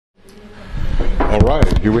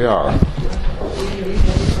right, here we are.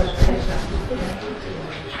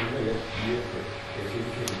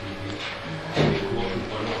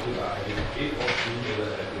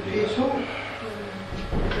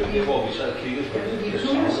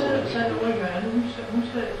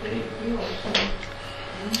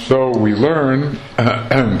 So we learn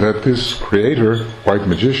that this creator, white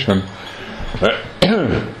magician,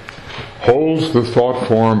 holds the thought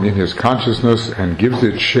form in his consciousness and gives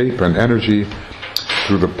it shape and energy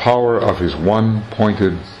through the power of his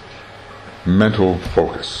one-pointed mental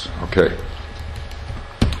focus. Okay.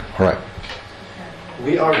 All right.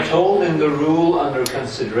 We are told in the rule under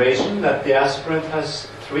consideration that the aspirant has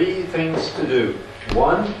three things to do.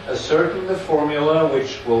 One, ascertain the formula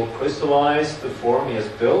which will crystallize the form he has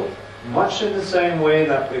built, much in the same way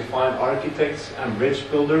that we find architects and bridge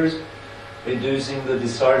builders reducing the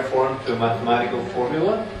desired form to a mathematical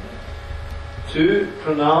formula. Two,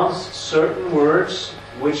 pronounce certain words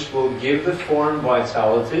which will give the form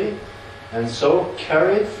vitality, and so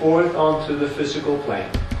carry it forth onto the physical plane.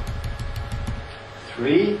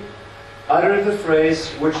 Three, utter the phrase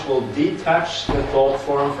which will detach the thought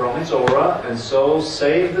form from his aura, and so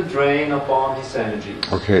save the drain upon his energies.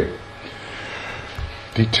 Okay.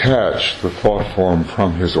 Detach the thought form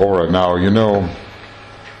from his aura. Now, you know,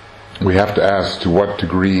 we have to ask to what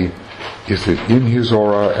degree is it in his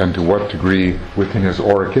aura and to what degree within his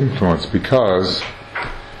auric influence, because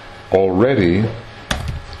already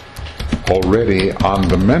on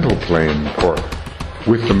the mental plane, or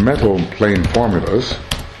with the mental plane formulas,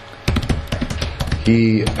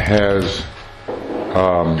 he has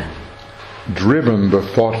driven the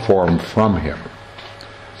thought form from him.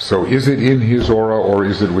 So is it in his aura or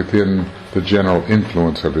is it within the general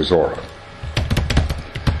influence of his aura?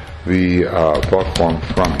 The thought form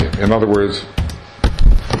from him. In other words,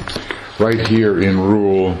 right here in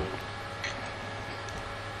Rule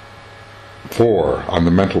 4 on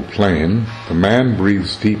the mental plane, the man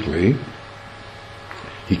breathes deeply,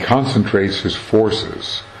 he concentrates his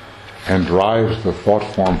forces and drives the thought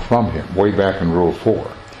form from him, way back in Rule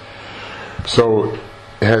 4. So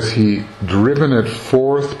has he driven it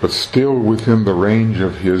forth but still within the range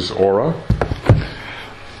of his aura?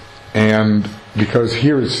 And because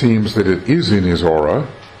here it seems that it is in his aura,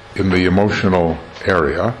 in the emotional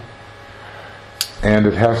area, and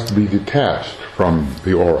it has to be detached from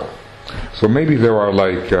the aura. So maybe there are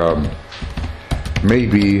like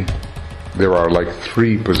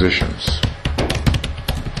three positions.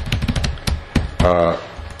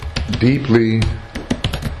 Deeply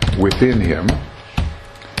within him,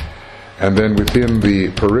 and then within the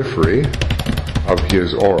periphery of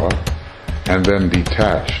his aura, and then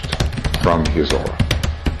detached from his aura.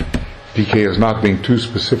 DK is not being too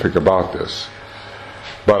specific about this,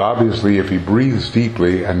 but obviously if he breathes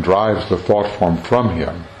deeply and drives the thought form from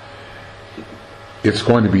him, it's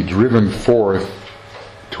going to be driven forth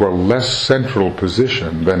to a less central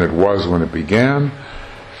position than it was when it began,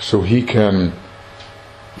 so he can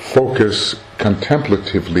focus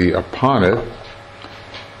contemplatively upon it,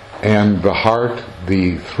 and the heart,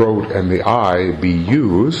 the throat, and the eye be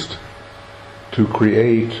used to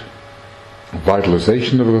create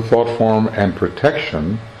vitalization of the thought form and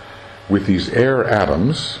protection with these air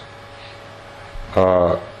atoms,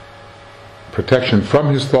 protection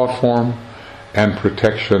from his thought form and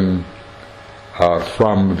protection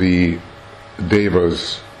from the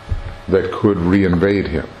devas that could reinvade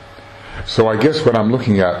him. So I guess what I'm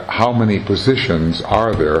looking at, how many positions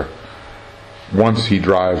are there once he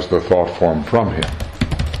drives the thought form from him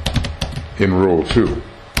in Rule 2?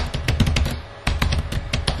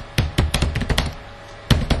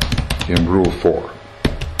 In Rule 4.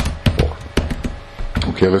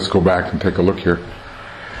 Okay, let's go back and take a look here.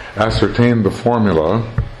 Ascertain the formula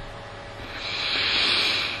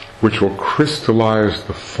which will crystallize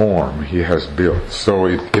the form he has built. So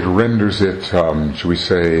it renders it, should we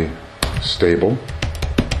say, stable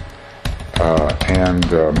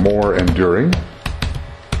and more enduring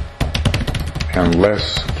and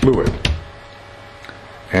less fluid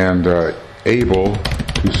and able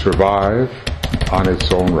to survive on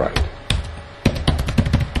its own right.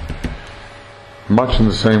 Much in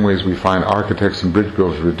the same way as we find architects and bridge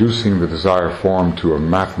builders reducing the desired form to a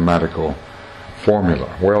mathematical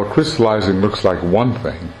formula. Well, crystallizing looks like one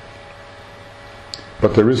thing,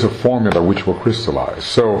 but there is a formula which will crystallize.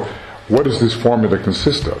 So, what does this formula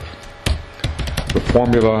consist of? The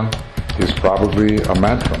formula is probably a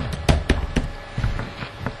mantram.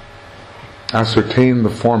 Ascertain the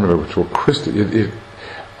formula which will crystallize.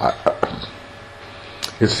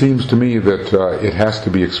 It seems to me that it has to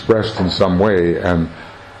be expressed in some way, and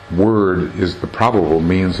word is the probable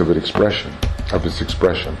means of its expression. of its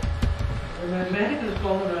expression. The mathematical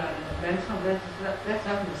formula and the mantra, that's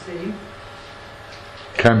not the same.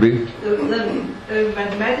 Can be. The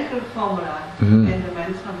mathematical formula and the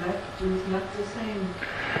mantra, that is not the same.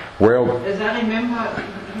 Well, as I remember,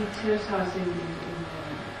 he tells us in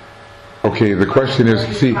okay, the question is,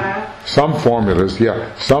 see, some formulas,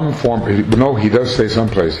 no, he does say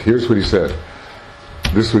someplace, here's what he said.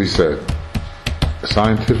 This is what he said.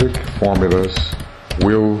 Scientific formulas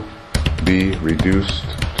will be reduced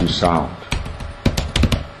to sound.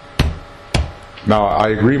 Now, I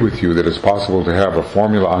agree with you that it's possible to have a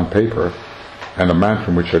formula on paper and a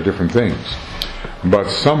mantram, which are different things. But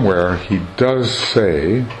somewhere he does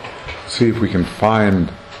say, see if we can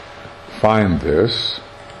find this.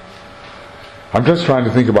 I'm just trying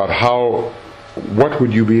to think about what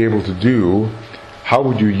would you be able to do, how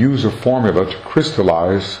would you use a formula to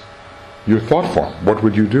crystallize your thought form? What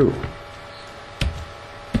would you do?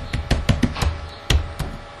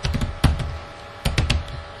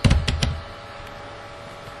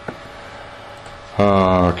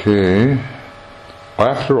 Okay.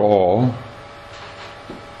 After all,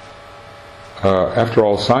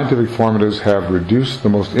 scientific formulas have reduced the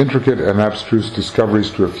most intricate and abstruse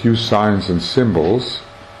discoveries to a few signs and symbols.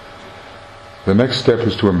 The next step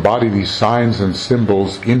is to embody these signs and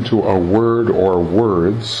symbols into a word or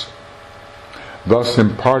words, thus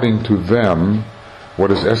imparting to them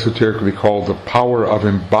what is esoterically called the power of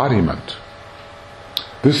embodiment.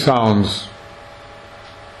 This sounds,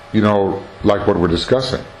 like what we're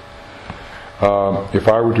discussing. If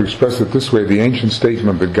I were to express it this way, the ancient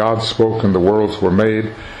statement that God spoke and the worlds were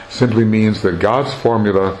made simply means that God's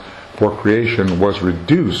formula for creation was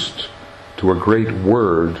reduced to a great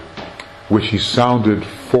word which He sounded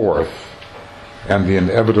forth, and the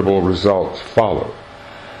inevitable results followed.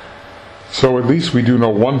 So at least we do know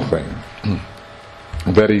one thing,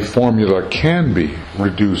 that a formula can be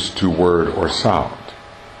reduced to word or sound.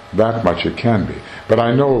 That much it can be. But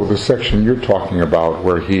I know the section you're talking about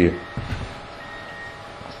where he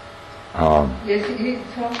yes, he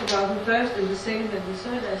talks about the first and the second and the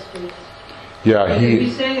third aspect. Yeah, but we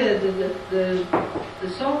say that the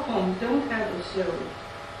thought form don't have a soul.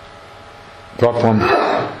 Thought form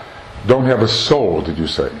don't have a soul, did you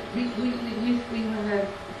say?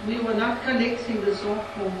 We were not connecting the thought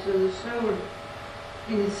form to the soul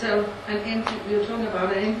in itself, an entity. We were talking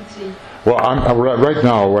about an entity. Well, right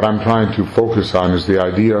now what I'm trying to focus on is the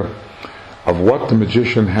idea of what the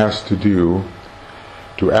magician has to do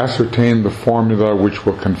to ascertain the formula which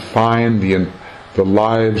will confine the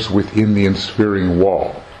lives within the ensphering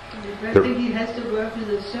wall. I think he has to work with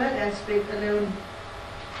the third aspect alone.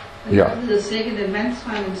 And yeah. The second, and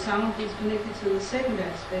mantra and sound is connected to the second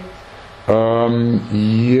aspect.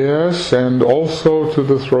 Yes, and also to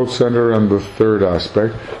the throat center and the third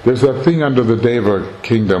aspect. There's that thing under the Deva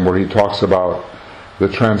kingdom where he talks about the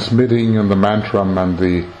transmitting and the mantram and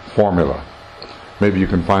the formula. Maybe you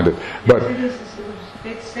can find it. But it's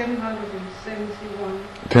 771.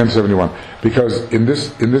 1071. Because in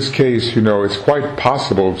this case, it's quite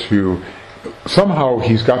possible to somehow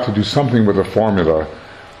he's got to do something with a formula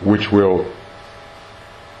which will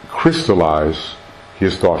crystallize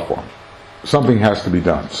his thought form. Something has to be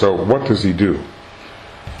done. So what does he do?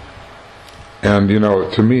 And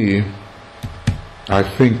to me, I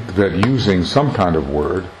think that using some kind of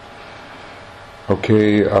word,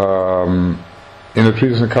 okay, in A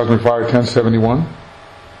Treatise on Cosmic Fire, 1071?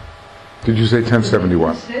 Did you say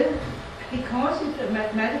 1071? He calls it a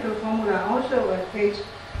mathematical formula also at page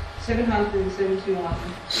 771.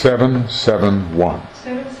 771.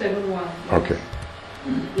 771. Yes. Okay.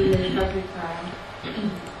 In the Cosmic Fire.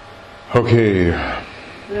 Okay.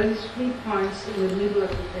 There is 3 points in the middle of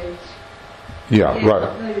the page. Yeah,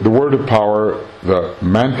 right. The word of power, the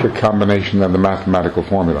mantra combination, and the mathematical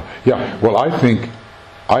formula. Yeah. Well, I think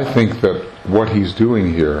that what he's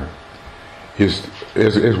doing here is,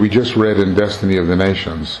 as we just read in Destiny of the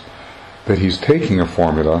Nations, that he's taking a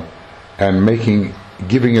formula and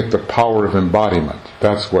giving it the power of embodiment.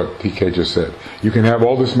 That's what TK just said. You can have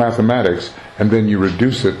all this mathematics, and then you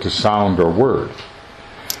reduce it to sound or word.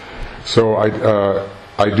 So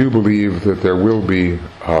I do believe that there will be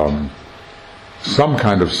some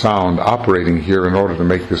kind of sound operating here in order to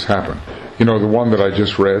make this happen. The one that I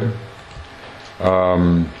just read,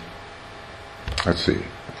 let's see,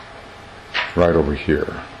 right over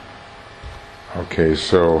here. Okay,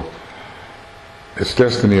 so it's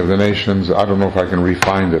Destiny of the Nations. I don't know if I can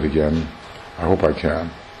re-find it again. I hope I can.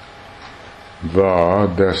 The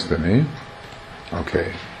Destiny.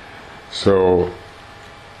 Okay, so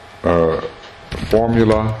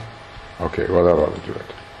formula. Okay, well that ought to do it.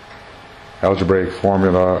 algebraic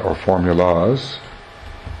formula or formulas.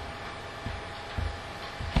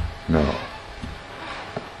 No.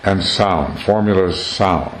 And sound. Formulas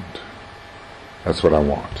sound. That's what I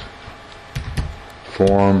want.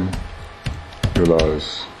 Formulas.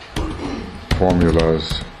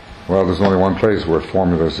 Formulas. Well, there's only one place where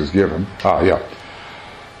formulas is given.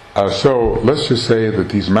 So let's just say that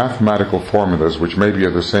these mathematical formulas, which maybe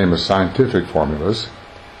are the same as scientific formulas,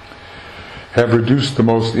 have reduced the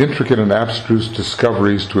most intricate and abstruse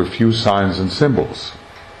discoveries to a few signs and symbols.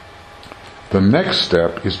 The next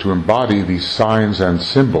step is to embody these signs and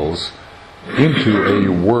symbols into a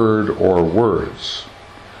word or words,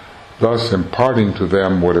 thus imparting to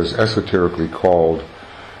them what is esoterically called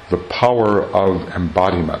the power of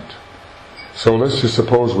embodiment. So let's just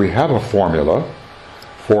suppose we have a formula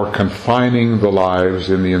for confining the lives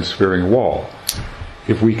in the ensphering wall.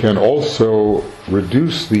 If we can also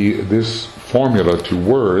reduce this formula to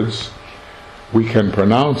words, we can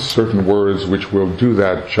pronounce certain words which will do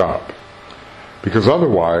that job. Because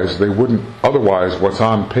otherwise what's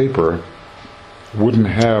on paper wouldn't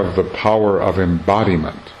have the power of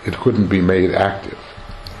embodiment. It couldn't be made active.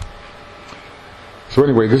 So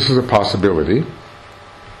anyway, this is a possibility,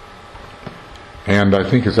 and I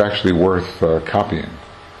think it's actually worth copying.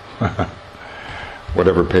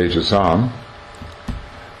 Whatever page it's on.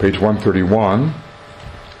 Page 131,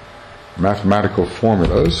 mathematical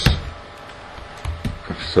formulas.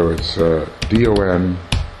 So it's DON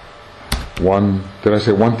 1, did I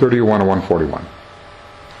say 131 or 141?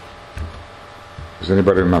 Does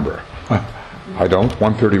anybody remember? I don't.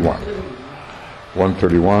 131.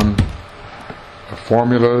 131.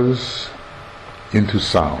 Formulas into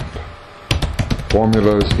sound.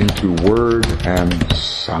 Formulas into word and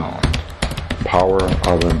sound. Power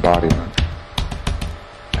of embodiment.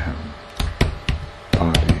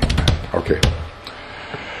 Embodiment. Okay.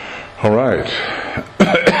 All right.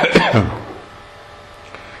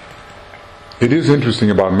 It is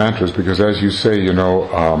interesting about mantras because, as you say,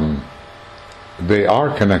 they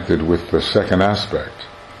are connected with the second aspect,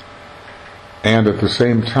 and at the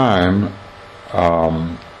same time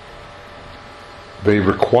they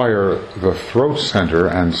require the throat center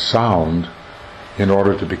and sound in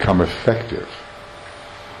order to become effective.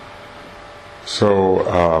 So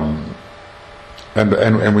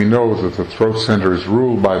and we know that the throat center is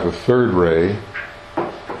ruled by the third ray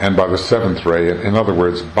and by the seventh ray, in other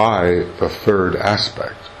words, by the third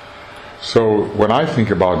aspect. So when I think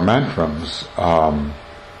about mantrams,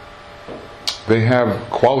 they have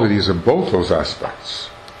qualities of both those aspects.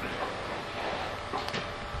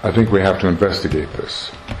 I think we have to investigate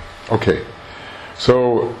this. Okay,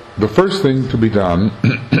 so the first thing to be done,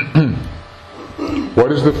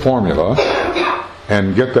 what is the formula?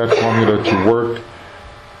 And get that formula to work.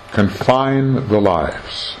 Confine the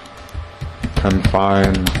lives.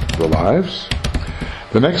 Confine the lives.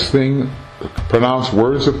 The next thing, pronounce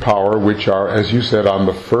words of power which are, as you said, on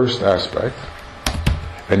the first aspect,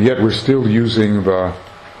 and yet we're still using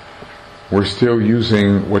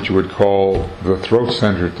what you would call the throat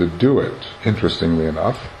center to do it, interestingly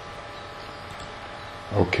enough.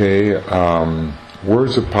 Okay,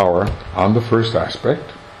 words of power on the first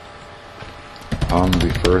aspect. On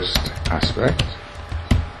the first aspect.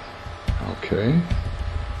 Okay.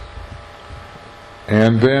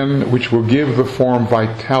 And then, which will give the form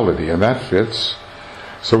vitality, and that fits,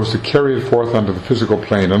 so as to carry it forth onto the physical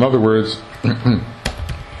plane. In other words,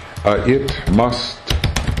 it must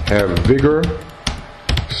have vigor,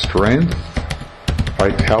 strength,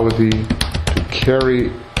 vitality to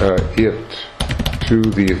carry it to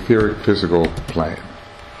the etheric physical plane.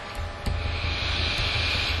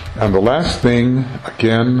 And the last thing,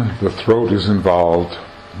 again, the throat is involved,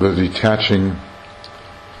 the detaching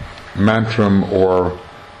mantram, or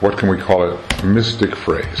what can we call it, mystic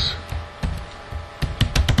phrase.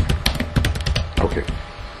 Okay.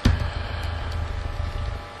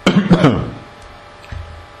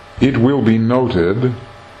 It will be noted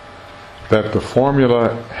that the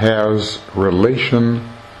formula has relation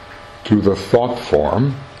to the thought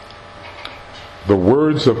form, the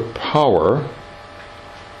words of power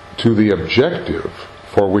to the objective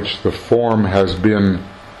for which the form has been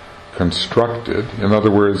constructed. In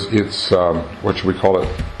other words, it's what should we call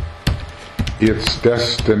it? Its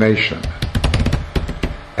destination.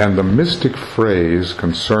 And the mystic phrase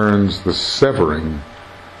concerns the severing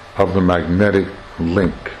of the magnetic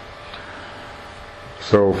link.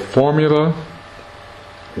 So formula,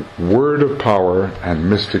 word of power, and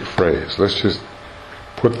mystic phrase. Let's just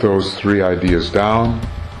put those three ideas down.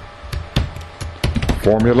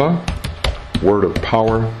 Formula, word of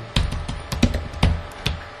power,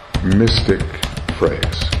 mystic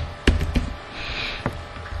phrase.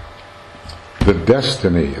 the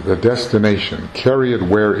destiny, the destination, carry it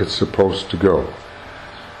where it's supposed to go.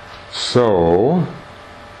 So,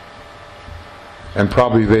 and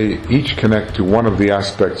probably they each connect to one of the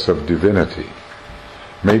aspects of divinity.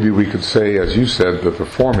 Maybe we could say, as you said, that the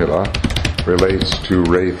formula relates to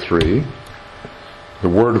ray 3, the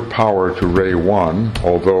word of power to ray 1,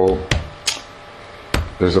 although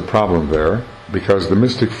there's a problem there, because the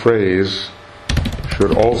mystic phrase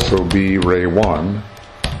should also be ray 1,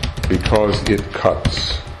 because it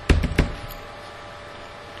cuts.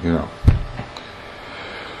 You know.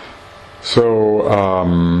 So,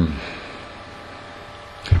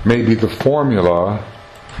 maybe the formula,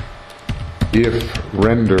 if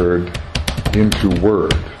rendered into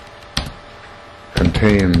word,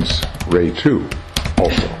 contains ray 2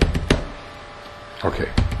 also. Okay.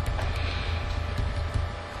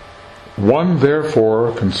 1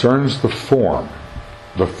 therefore concerns the form,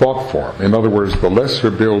 the thought form. In other words, the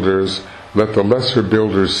lesser builders, let the lesser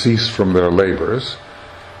builders cease from their labors.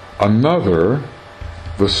 Another,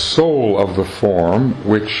 the soul of the form,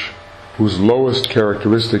 whose lowest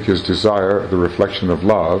characteristic is desire, the reflection of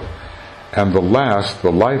love. And the last,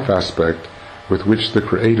 the life aspect, with which the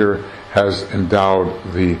Creator has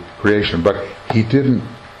endowed the creation. But He didn't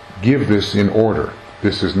give this in order.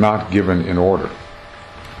 This is not given in order.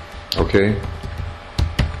 Okay?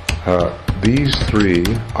 These 3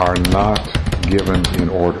 are not given in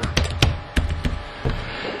order.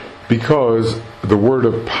 Because the word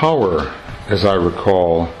of power, as I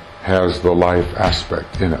recall, has the life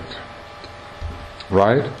aspect in it.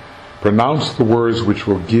 Right? Pronounce the words which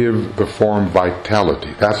will give the form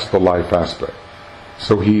vitality. That's the life aspect.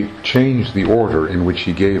 So he changed the order in which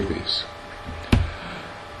he gave these.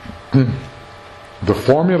 The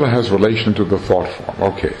formula has relation to the thought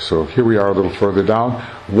form. Okay, so here we are a little further down.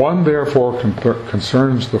 1 therefore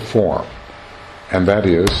concerns the form, and that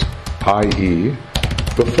is, i.e.,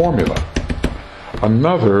 the formula.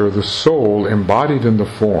 Another, the soul embodied in the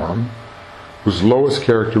form, whose lowest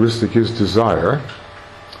characteristic is desire.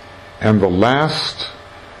 And the last,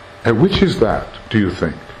 and which is that, do you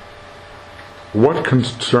think? What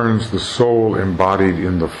concerns the soul embodied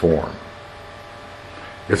in the form?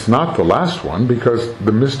 It's not the last one, because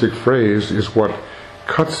the mystic phrase is what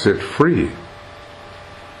cuts it free.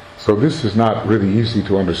 So this is not really easy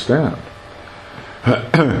to understand.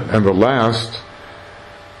 And the last,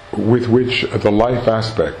 with which the life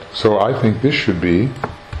aspect. So I think this should be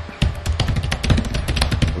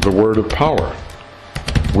the word of power,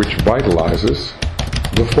 which vitalizes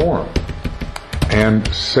the form and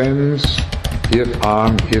sends it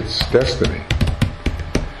on its destiny.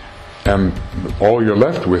 And all you're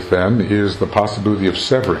left with then is the possibility of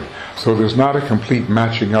severing. So there's not a complete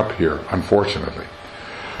matching up here, unfortunately.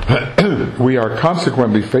 We are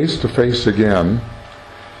consequently face to face again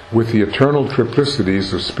with the eternal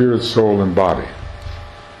triplicities of spirit, soul, and body.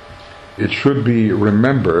 It should be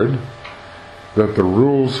remembered that the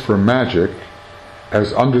rules for magic,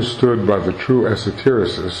 as understood by the true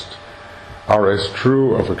esotericist, are as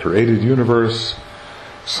true of a created universe,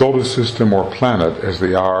 solar system, or planet as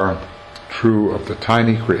they are true of the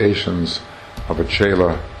tiny creations of a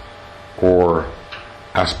chela or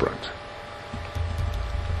aspirant.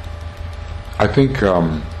 I think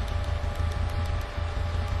I'm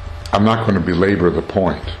not going to belabor the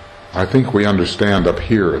point. I think we understand up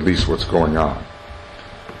here at least what's going on.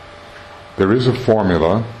 There is a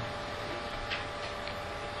formula,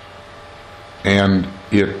 and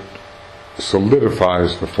it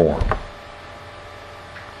solidifies the form,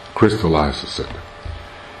 crystallizes it.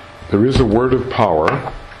 There is a word of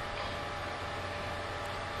power.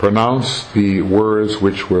 Pronounce the words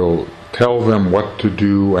which will tell them what to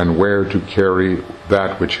do and where to carry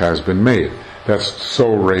that which has been made. That's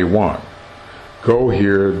so ray 1. Go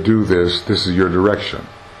here, do this, this is your direction.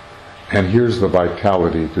 And here's the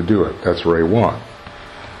vitality to do it. That's ray 1.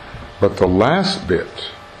 But the last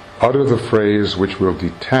bit, utter the phrase which will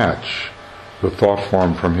detach the thought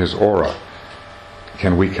form from his aura.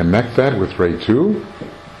 Can we connect that with ray 2?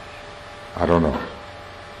 I don't know.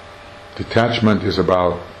 Detachment is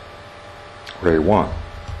about ray 1.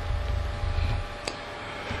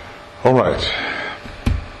 All right.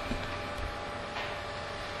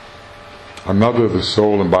 Another, the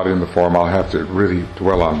soul embodied in the form. I'll have to really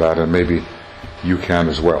dwell on that, and maybe you can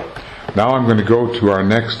as well. Now I'm going to go to our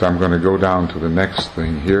next, I'm going to go down to the next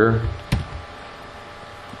thing here.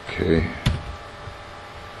 Okay.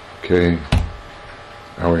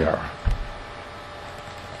 There we are.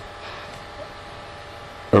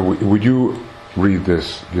 Would you read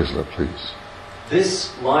this, Gisela, please?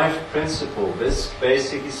 This life principle, this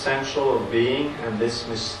basic essential of being, and this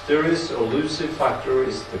mysterious elusive factor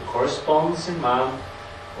is the correspondence in man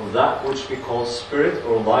of that which we call spirit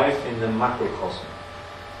or life in the macrocosm.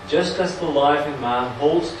 Just as the life in man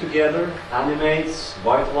holds together, animates,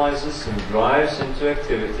 vitalizes, and drives into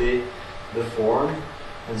activity the form,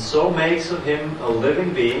 and so makes of him a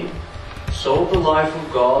living being, so the life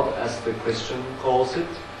of God, as the Christian calls it,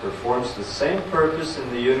 performs the same purpose in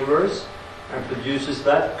the universe and produces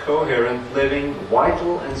that coherent, living,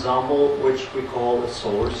 vital ensemble which we call a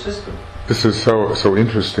solar system. This is so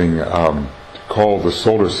interesting, to call the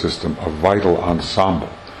solar system a vital ensemble.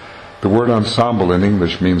 The word ensemble in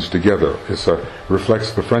English means together. It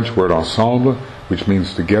reflects the French word ensemble, which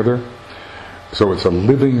means together. So it's a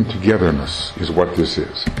living togetherness is what this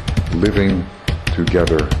is. Living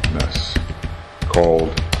togetherness,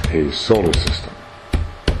 called a solar system.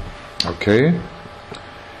 Okay?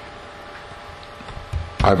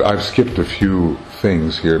 I've skipped a few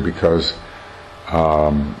things here because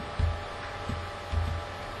well,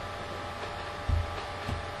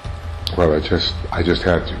 I just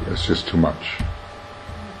had to. It's just too much.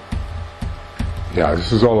 Yeah,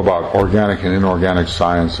 this is all about organic and inorganic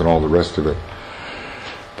science and all the rest of it.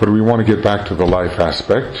 But we want to get back to the life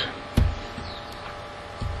aspect.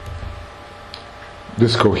 The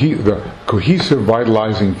cohesive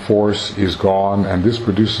vitalizing force is gone, and this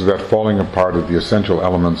produces that falling apart of the essential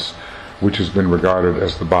elements which has been regarded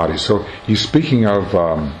as the body. So he's speaking of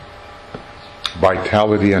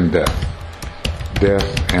vitality and death.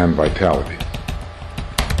 Death and vitality.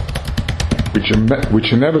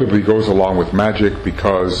 Which inevitably goes along with magic,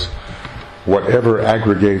 because whatever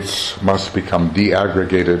aggregates must become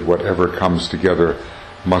deaggregated, whatever comes together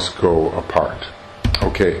must go apart.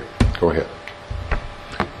 Okay, go ahead.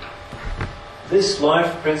 This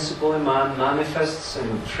life principle in man manifests in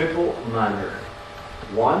a triple manner.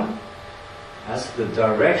 One, as the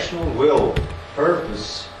directional will,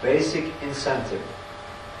 purpose, basic incentive.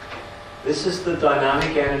 This is the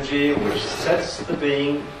dynamic energy which sets the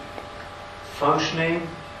being functioning,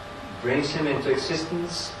 brings him into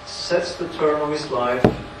existence, sets the term of his life,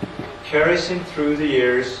 carries him through the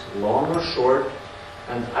years, long or short,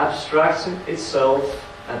 and abstracts itself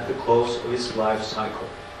at the close of his life cycle.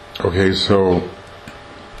 Okay, so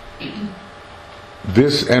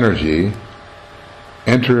this energy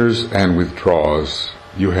enters and withdraws.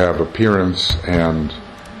 You have appearance and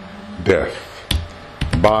death.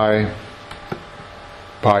 By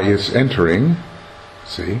its entering,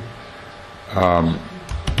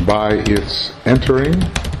 by its entering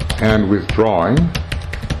and withdrawing,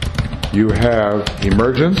 you have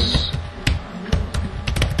emergence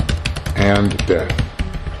and death.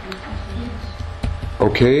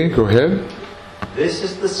 Okay, go ahead. This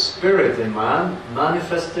is the spirit in man,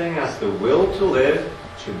 manifesting as the will to live,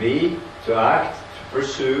 to be, to act, to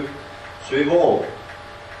pursue, to evolve.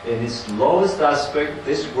 In its lowest aspect,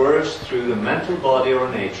 this works through the mental body or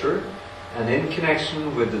nature, and in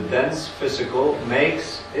connection with the dense physical,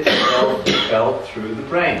 makes itself felt through the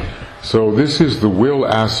brain. So this is the will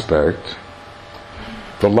aspect,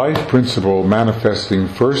 the life principle manifesting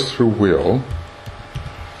first through will.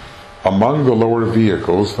 Among the lower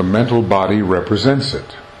vehicles, the mental body represents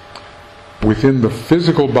it. Within the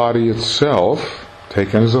physical body itself,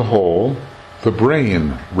 taken as a whole, the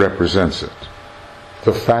brain represents it,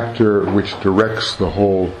 the factor which directs the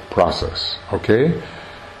whole process. Okay?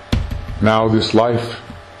 Now this life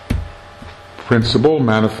principle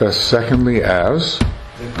manifests secondly as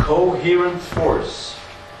the coherent force.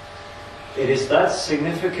 It is that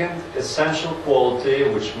significant, essential quality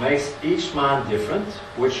which makes each man different,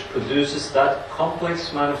 which produces that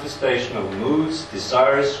complex manifestation of moods,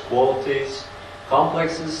 desires, qualities,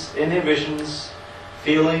 complexes, inhibitions,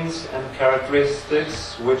 feelings, and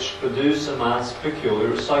characteristics which produce a man's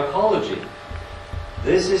peculiar psychology.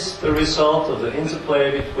 This is the result of the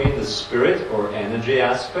interplay between the spirit or energy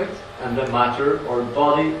aspect and the matter or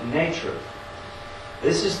body nature.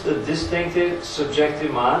 This is the distinctive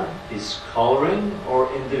subjective man, his coloring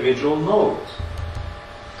or individual note.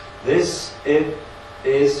 This it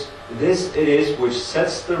is which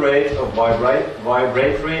sets the rate of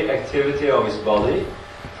vibratory activity of his body,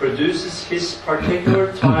 produces his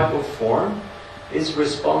particular type of form, is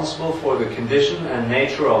responsible for the condition and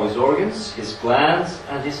nature of his organs, his glands,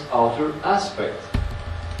 and his outer aspect.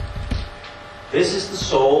 This is the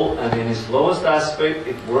soul, and in its lowest aspect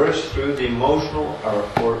it works through the emotional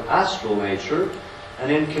or astral nature, and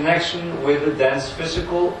in connection with the dense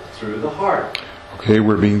physical through the heart. Okay,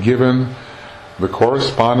 we're being given the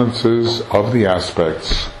correspondences of the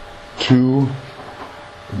aspects to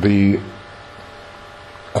the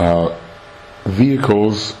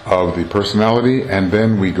vehicles of the personality, and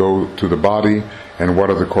then we go to the body and what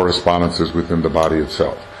are the correspondences within the body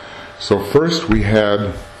itself. So first we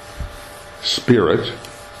had spirit.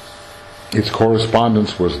 Its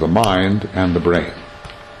correspondence was the mind and the brain.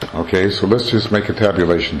 Okay, so let's just make a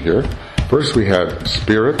tabulation here. First we had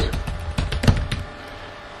spirit,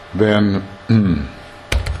 then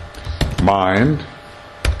mind,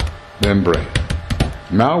 then brain.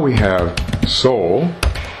 Now we have soul,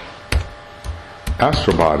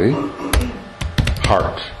 astral body,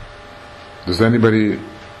 heart. Does anybody,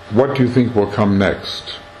 what do you think will come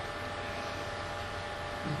next?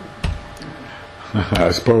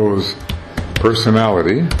 I suppose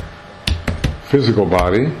personality, physical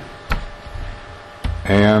body,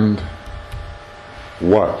 and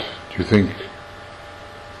what? Do you think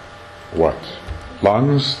what?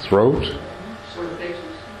 Lungs, throat?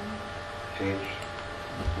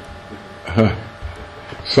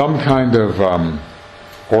 Some kind of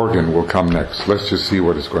organ will come next. Let's just see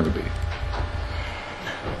what it's going to be.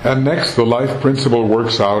 And next, the life principle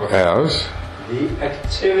works out as the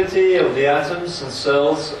activity of the atoms and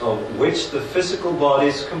cells of which the physical body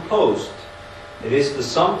is composed. It is the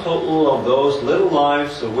sum total of those little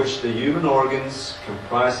lives of which the human organs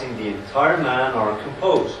comprising the entire man are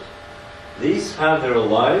composed. These have their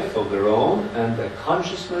life of their own and a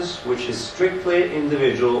consciousness which is strictly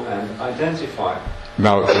individual and identified.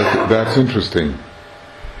 Now, that's interesting.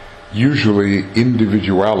 Usually,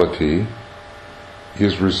 individuality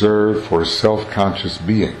is reserved for self-conscious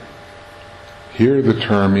being. Here, the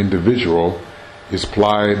term individual is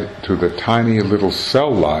applied to the tiny little cell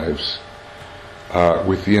lives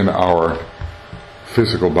within our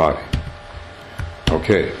physical body.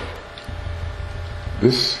 Okay.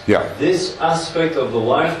 This aspect of the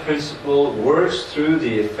life principle works through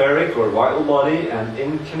the etheric or vital body and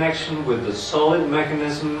in connection with the solid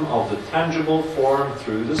mechanism of the tangible form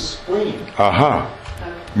through the spleen. Aha.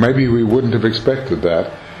 Maybe we wouldn't have expected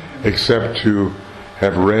that except to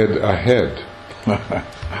have read ahead.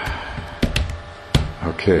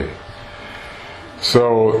 Okay.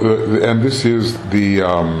 So, and this is the,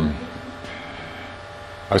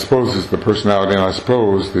 I suppose it's the personality, and I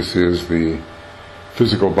suppose this is the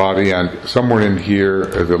physical body, and somewhere in here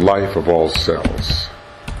the life of all cells.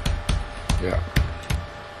 Yeah.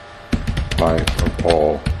 Life of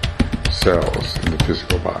all cells in the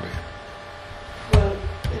physical body. Well,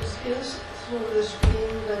 it is through the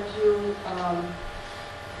spleen that you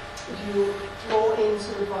flow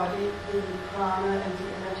into the body the prana and the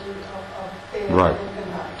energy of air right.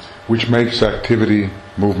 and light. Which makes activity,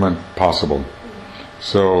 movement possible.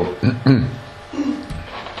 So,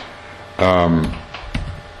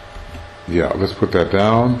 yeah, let's put that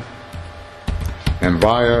down. And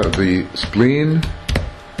via the spleen,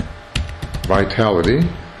 vitality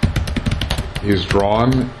is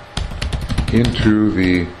drawn into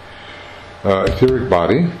the etheric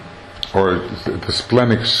body, or the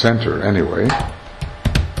splenic center anyway.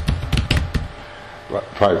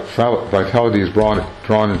 Vitality is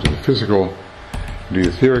drawn into the physical, the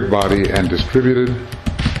etheric body, and distributed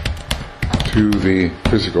to the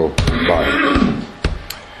physical body,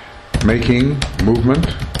 making movement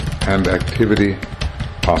and activity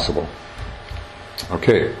possible.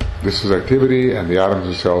 Okay, this is activity and the atoms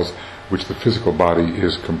and cells which the physical body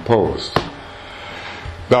is composed.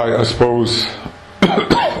 Now, I suppose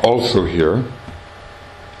also here,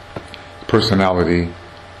 personality,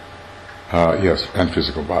 yes, and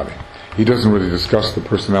physical body. He doesn't really discuss the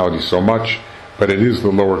personality so much, but it is the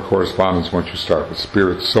lower correspondence once you start with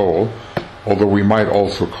spirit, soul, although we might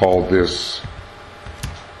also call this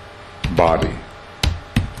body,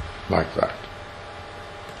 like that.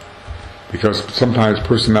 Because sometimes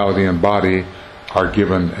personality and body are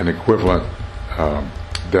given an equivalent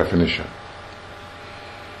definition.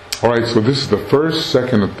 Alright, so this is the first,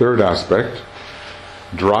 second, and third aspect.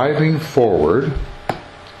 Driving forward,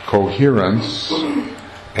 coherence,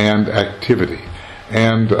 and activity.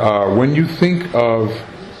 And when you think of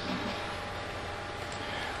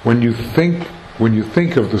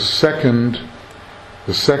the second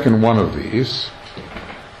one of these,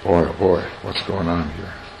 boy, what's going on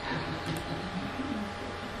here?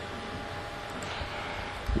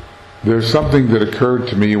 There's something that occurred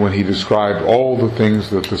to me when he described all the things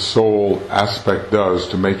that the soul aspect does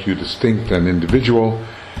to make you distinct and individual,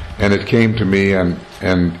 and it came to me, and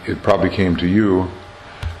it probably came to you,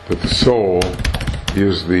 that the soul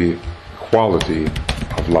is the quality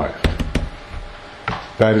of life.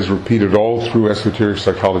 That is repeated all through Esoteric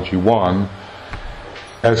Psychology 1.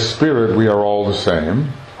 As spirit, we are all the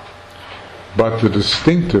same, but the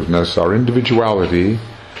distinctiveness, our individuality,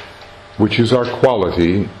 which is our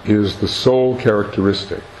quality, is the sole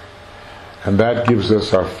characteristic. And that gives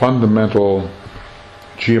us our fundamental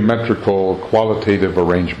geometrical qualitative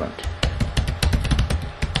arrangement.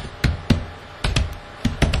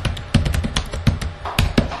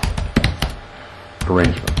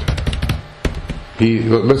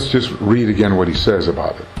 Let's just read again what he says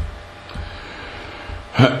about it.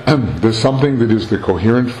 There's something that is the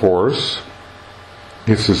coherent force.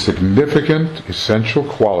 It's a significant, essential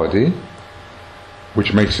quality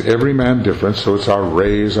which makes every man different. So it's our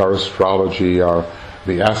rays, our astrology,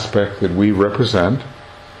 the aspect that we represent,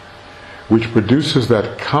 which produces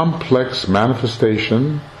that complex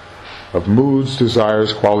manifestation of moods,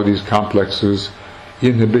 desires, qualities, complexes,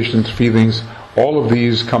 inhibitions, feelings, all of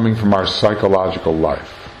these coming from our psychological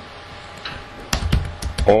life.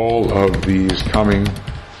 All of these coming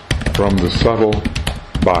from the subtle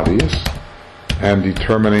bodies and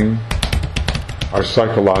determining our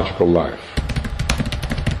psychological life.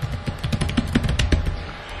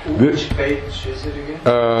 Which page is it again?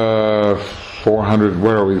 400,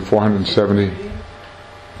 where are we? 470?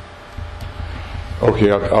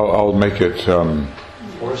 Okay, I'll make it...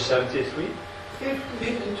 473?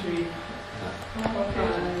 53.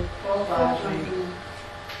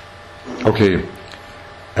 Okay,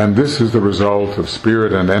 and this is the result of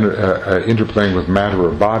spirit and interplaying with matter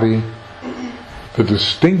or body. The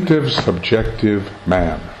distinctive subjective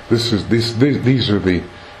man. These are the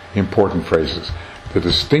important phrases. The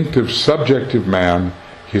distinctive subjective man,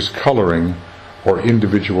 his coloring or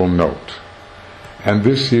individual note. And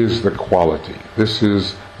this is the quality. This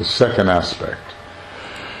is the second aspect.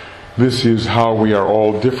 This is how we are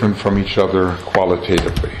all different from each other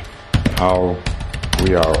qualitatively. How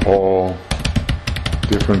we are all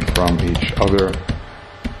different from each other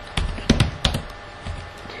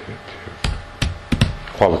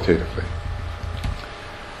qualitatively.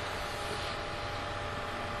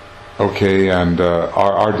 Okay, and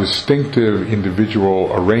our distinctive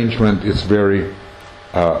individual arrangement is very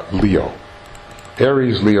Leo.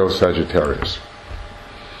 Aries, Leo, Sagittarius.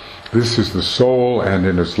 This is the soul, and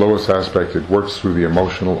in its lowest aspect it works through the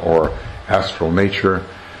emotional or astral nature,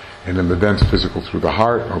 and in the dense physical through the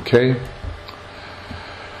heart, okay?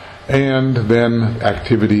 And then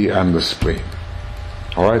activity and the spleen.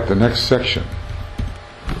 Alright, the next section.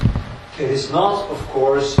 It is not, of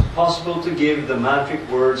course, possible to give the mantric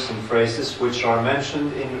words and phrases which are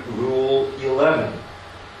mentioned in Rule 11.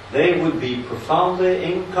 They would be profoundly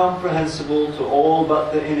incomprehensible to all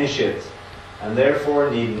but the initiate, and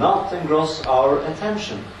therefore need not engross our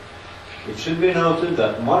attention. It should be noted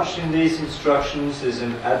that much in these instructions is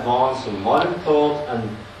in advance of modern thought,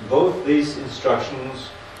 and both these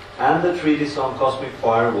instructions and the treatise on cosmic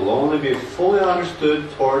fire will only be fully understood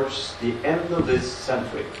towards the end of this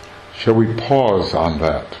century. Shall we pause on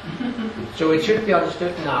that? So it should be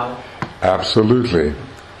understood now. Absolutely.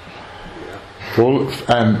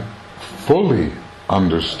 Fully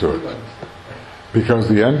understood. Because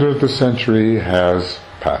the end of the century has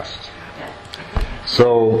passed.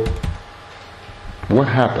 So, what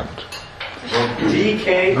happened? Well,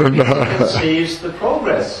 DK misconceives the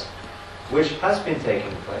progress which has been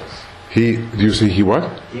taking place. Do you see he what?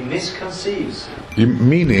 He misconceives.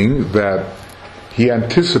 Meaning that he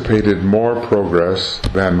anticipated more progress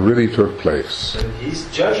than really took place. But his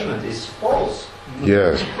judgment is false.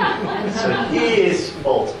 Yes. So he is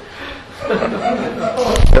false.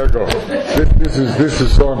 There you go. This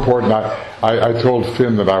is so important. I told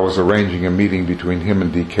Finn that I was arranging a meeting between him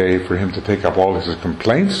and DK for him to take up all his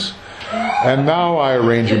complaints. And now I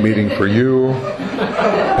arrange a meeting for you.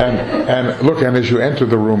 And look, and as you enter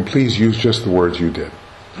the room, please use just the words you did.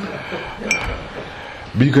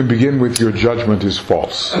 You can begin with your judgment is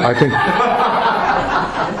false. I think...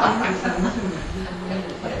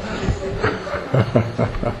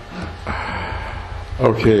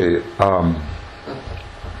 Okay, I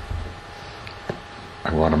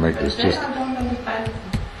want to make this just... I don't understand.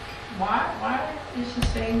 Why is he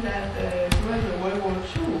saying that during the World War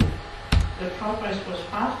II, the progress was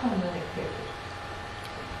faster than expected?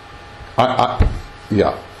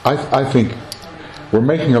 I think we're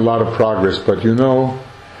making a lot of progress, but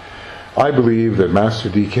I believe that Master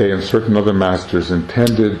DK and certain other masters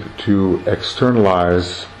intended to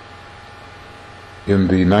externalize in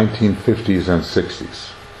the 1950s and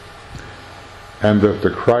 60s, and that the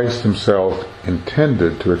Christ himself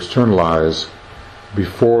intended to externalize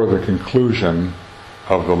before the conclusion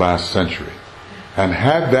of the last century. And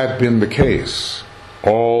had that been the case,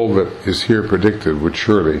 all that is here predicted would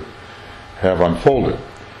surely have unfolded.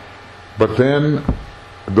 But then,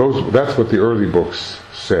 that's what the early books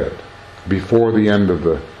said, before the end of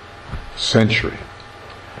the century.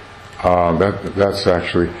 That's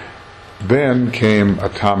actually. Then came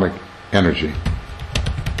atomic energy.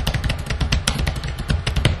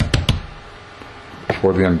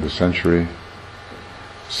 Before the end of the century.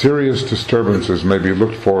 Serious disturbances may be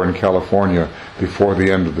looked for in California before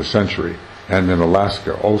the end of the century, and in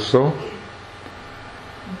Alaska also.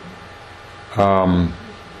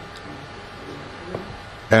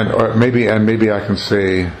 Maybe I can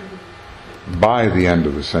say by the end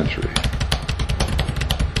of the century.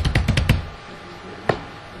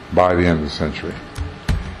 By the end of the century.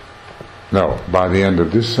 No, by the end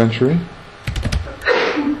of this century.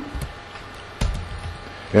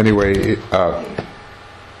 Anyway, it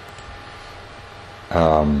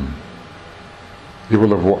will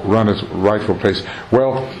have run its rightful place.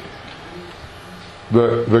 Well,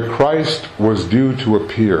 the Christ was due to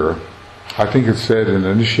appear, I think it said in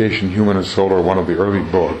Initiation Human and Solar, one of the early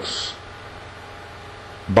books,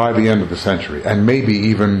 by the end of the century, and maybe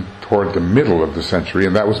even toward the middle of the century,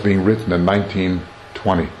 and that was being written in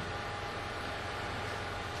 1920.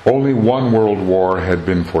 Only one world war had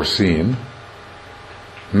been foreseen,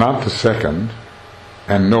 not the second,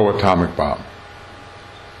 and no atomic bomb.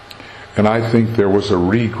 And I think there was a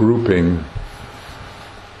regrouping,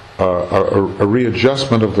 a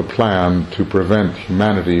readjustment of the plan to prevent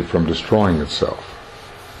humanity from destroying itself.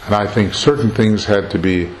 And I think certain things had to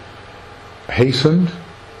be hastened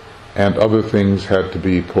and other things had to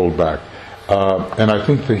be pulled back. And I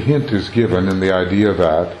think the hint is given in the idea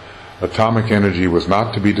that atomic energy was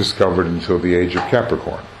not to be discovered until the age of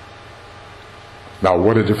Capricorn. Now,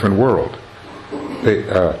 what a different world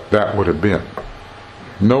that would have been.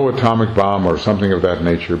 No atomic bomb or something of that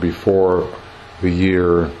nature before the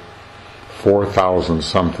year 4000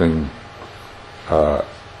 something AD.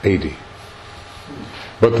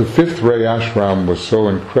 But the fifth ray ashram was so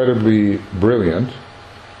incredibly brilliant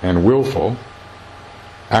and willful,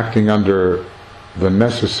 acting under the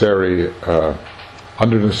necessary,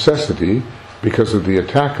 under necessity because of the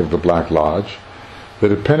attack of the Black Lodge,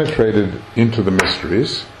 that it penetrated into the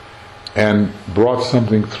mysteries and brought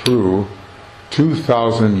something through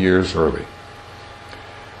 2,000 years early.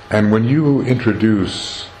 And when you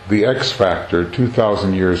introduce the X factor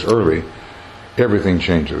 2,000 years early, everything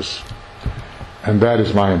changes. And that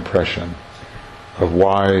is my impression of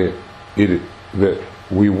why that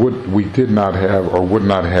we did not have or would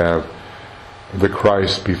not have the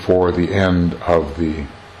Christ before the end of the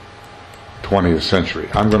 20th century.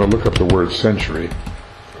 I'm going to look up the word century.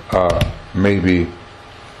 Maybe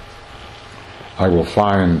I will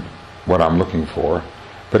find what I'm looking for.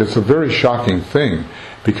 But it's a very shocking thing,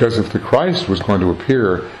 because if the Christ was going to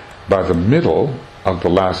appear by the middle of the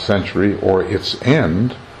last century or its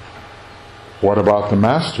end, what about the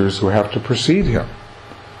masters who have to precede him?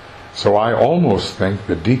 So I almost think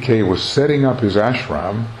that DK was setting up his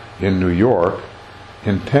ashram in New York,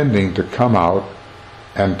 intending to come out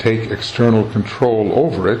and take external control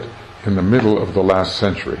over it in the middle of the last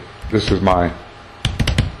century. This is my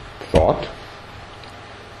thought.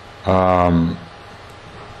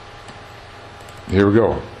 Here we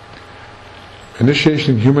go.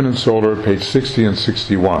 Initiation Human and Solar, page 60 and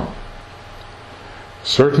 61.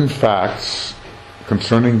 Certain facts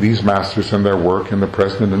concerning these masters and their work in the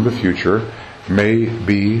present and in the future may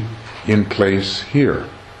be in place here.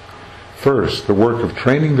 First, the work of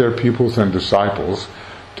training their pupils and disciples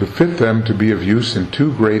to fit them to be of use in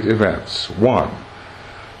two great events. One,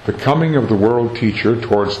 the coming of the world teacher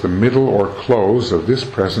towards the middle or close of this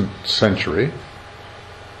present century,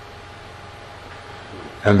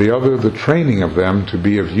 and the other, the training of them to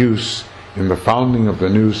be of use in the founding of the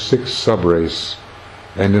new sixth subrace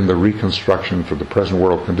and in the reconstruction for the present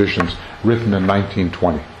world conditions, written in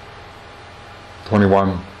 1920,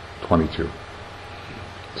 21, 22.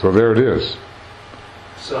 So there it is.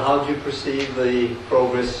 So how do you perceive the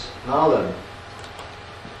progress now then?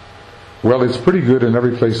 Well, it's pretty good in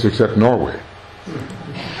every place except Norway.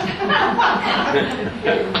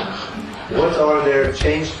 What are their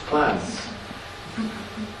changed plans?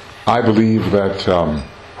 I believe that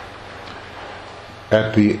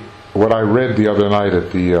what I read the other night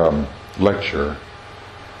at the lecture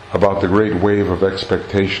about the great wave of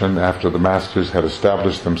expectation after the masters had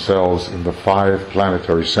established themselves in the 5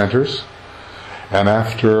 planetary centers, and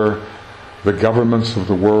after the governments of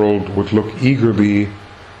the world would look eagerly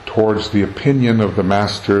towards the opinion of the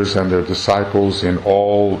masters and their disciples in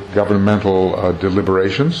all governmental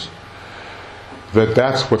deliberations,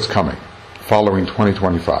 that's what's coming following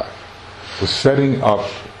 2025. The setting up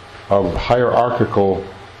of hierarchical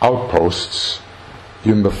outposts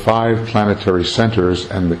in the 5 planetary centers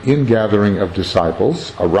and the ingathering of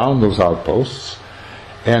disciples around those outposts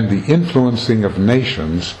and the influencing of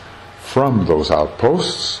nations from those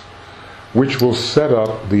outposts, which will set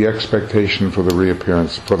up the expectation for the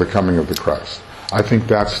reappearance, for the coming of the Christ. I think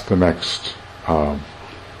that's the next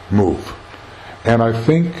move. And I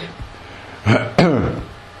think,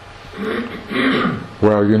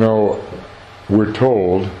 well, we're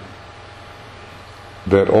told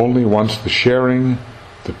that only once the sharing,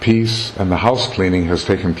 the peace, and the house cleaning has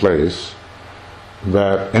taken place,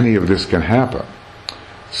 that any of this can happen.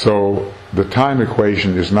 So the time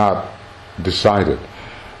equation is not decided.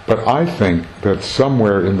 But I think that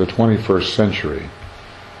somewhere in the 21st century,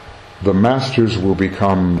 the masters will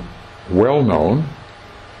become well known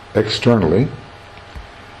externally,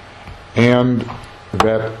 and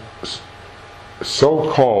that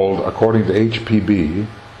so-called, according to HPB,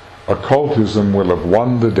 occultism will have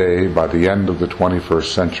won the day by the end of the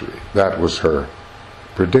 21st century. That was her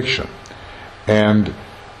prediction. And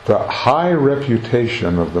the high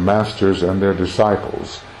reputation of the masters and their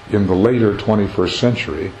disciples in the later 21st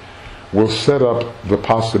century will set up the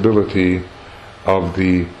possibility of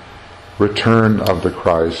the return of the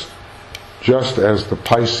Christ, just as the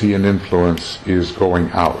Piscean influence is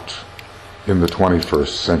going out in the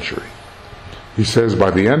 21st century. He says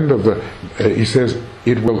by the end of he says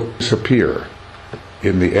it will disappear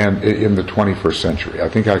in the 21st century. I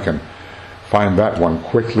think I can find that one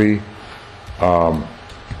quickly.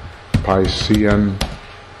 Piscean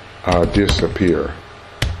disappear.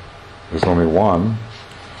 There's only one.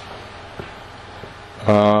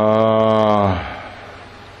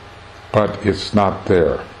 But it's not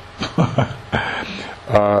there.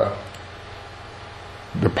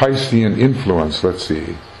 The Piscean influence, let's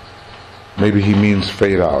see. Maybe he means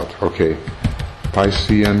fade out. Okay.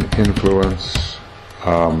 Piscean influence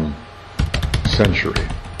century.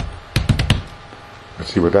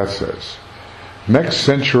 Let's see what that says. Next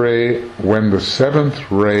century, when the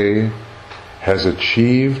seventh ray has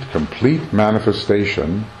achieved complete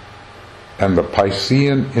manifestation and the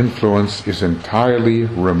Piscean influence is entirely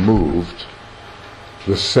removed,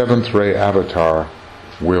 the seventh ray avatar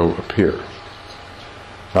will appear.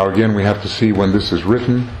 Now again, we have to see when this is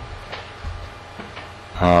written.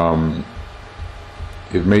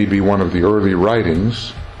 It may be one of the early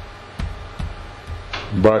writings,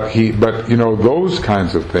 but those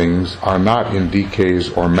kinds of things are not in DK's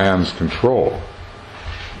or man's control.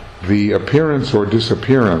 The appearance or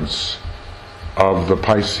disappearance of the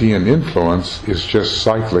Piscean influence is just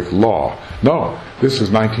cyclic law. No, this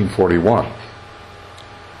is 1941.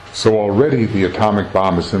 So already the atomic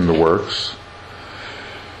bomb is in the works.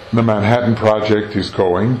 The Manhattan Project is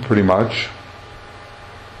going, pretty much.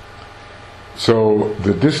 So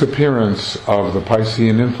the disappearance of the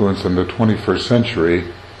Piscean influence in the 21st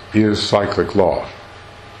century is cyclic law.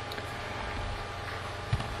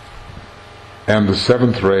 And the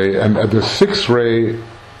seventh ray, and the sixth ray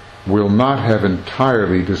will not have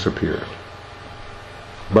entirely disappeared.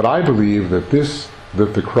 But I believe that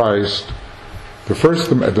the Christ,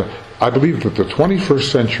 I believe that the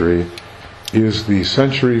 21st century is the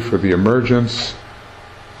century for the emergence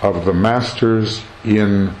of the masters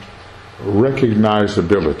in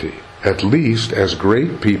recognizability, at least as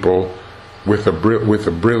great people with a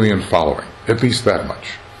brilliant following, at least that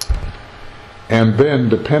much. And then,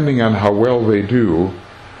 depending on how well they do,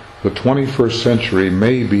 the 21st century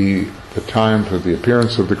may be the time for the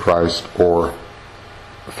appearance of the Christ or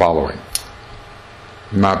following,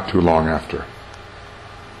 not too long after.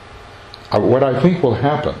 What I think will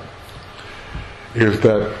happen is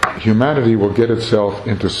that humanity will get itself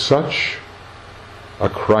into such a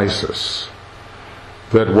crisis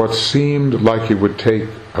that what seemed like it would take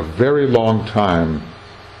a very long time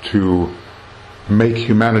to make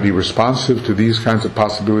humanity responsive to these kinds of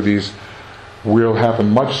possibilities will happen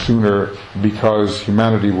much sooner, because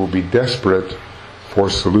humanity will be desperate for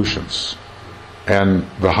solutions, and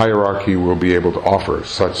the hierarchy will be able to offer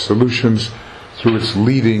such solutions through its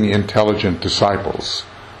leading intelligent disciples,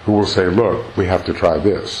 who will say, look, we have to try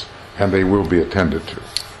this, and they will be attended to.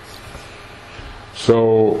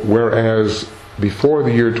 So, whereas before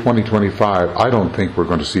the year 2025, I don't think we're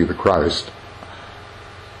going to see the Christ,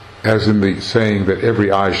 as in the saying that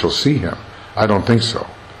every eye shall see him. I don't think so.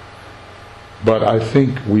 But I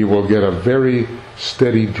think we will get a very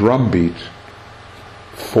steady drumbeat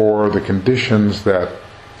for the conditions that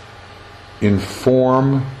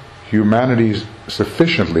inform humanity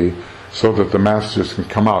sufficiently so that the masters can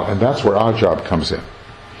come out. And that's where our job comes in.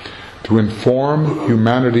 To inform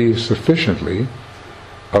humanity sufficiently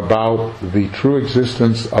about the true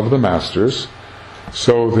existence of the masters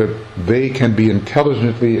so that they can be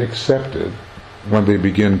intelligently accepted when they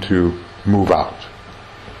begin to move out.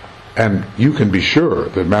 And you can be sure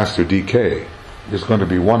that Master DK is going to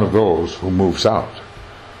be one of those who moves out.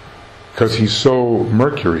 Because he's so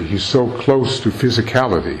Mercury, he's so close to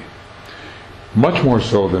physicality, much more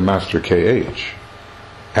so than Master KH.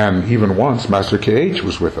 And even once, Master KH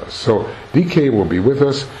was with us. So DK will be with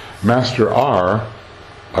us. Master R,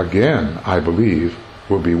 again, I believe,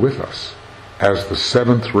 will be with us as the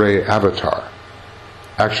seventh ray avatar,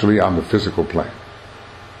 actually on the physical plane.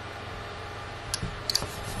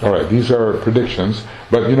 All right, these are predictions.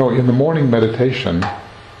 But you know, in the morning meditation,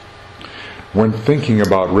 when thinking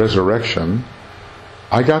about resurrection,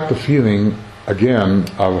 I got the feeling, again,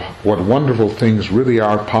 of what wonderful things really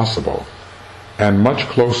are possible and much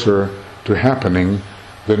closer to happening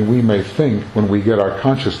than we may think when we get our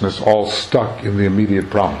consciousness all stuck in the immediate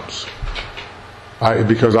problems.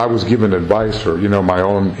 Because I was given advice, or my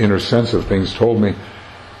own inner sense of things told me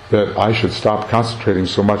that I should stop concentrating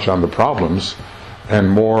so much on the problems and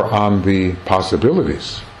more on the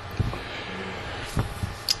possibilities.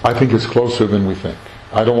 I think it's closer than we think.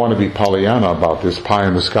 I don't want to be Pollyanna about this pie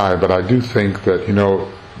in the sky, but I do think that,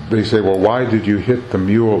 they say, well, why did you hit the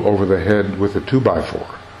mule over the head with a 2x4?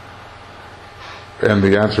 And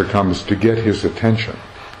the answer comes, to get his attention.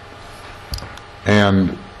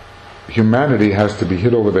 And humanity has to be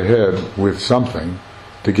hit over the head with something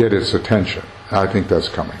to get its attention. I think that's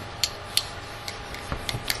coming.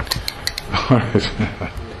 All right.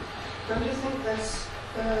 Don't you think that's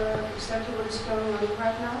exactly what is going on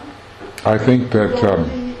right now? I think that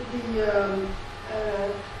the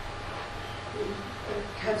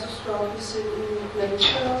catastrophes in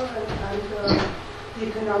nature and the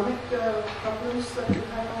economic problems that we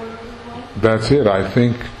have all over the world. that's it. I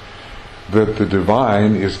think that the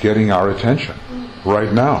divine is getting our attention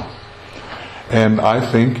right now. And I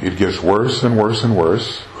think it gets worse and worse and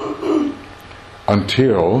worse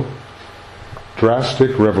until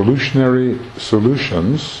drastic revolutionary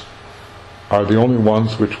solutions are the only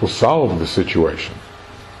ones which will solve the situation.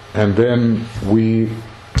 And then we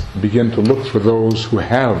begin to look for those who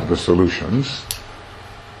have the solutions,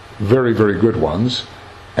 very, very good ones,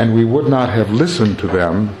 and we would not have listened to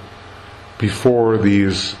them before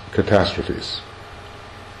these catastrophes.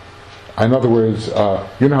 In other words,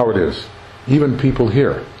 you know how it is. Even people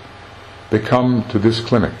here, they come to this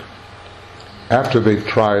clinic after they've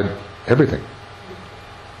tried everything.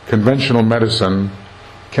 Conventional medicine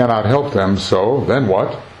cannot help them, so then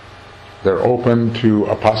what? They're open to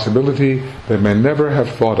a possibility they may never have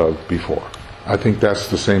thought of before. I think that's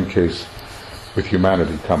the same case with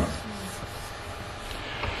humanity coming.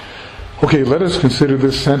 Okay, let us consider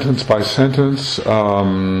this sentence by sentence.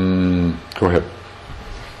 Go ahead.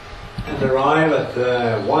 And arrive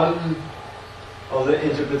at one of the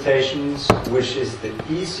interpretations which is the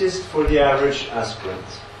easiest for the average aspirant.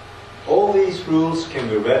 All these rules can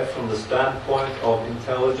be read from the standpoint of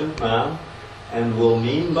intelligent man and will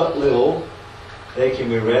mean but little. They can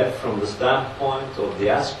be read from the standpoint of the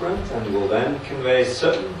aspirant and will then convey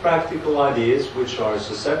certain practical ideas which are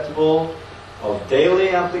susceptible of daily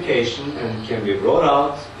application and can be brought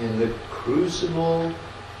out in the crucible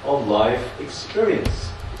of life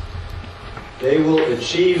experience. They will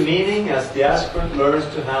achieve meaning as the aspirant learns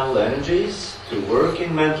to handle energies, to work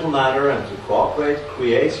in mental matter, and to cooperate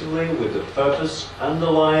creatively with the purpose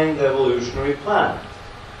underlying the evolutionary plan.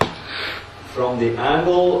 From the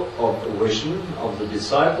angle of the vision of the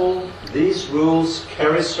disciple, these rules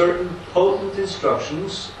carry certain potent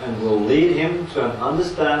instructions and will lead him to an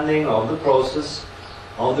understanding of the process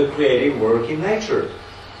of the creative work in nature,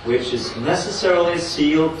 which is necessarily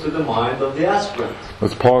sealed to the mind of the aspirant.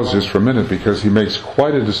 Let's pause just for a minute, because he makes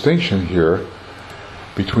quite a distinction here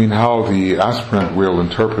between how the aspirant will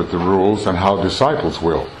interpret the rules and how disciples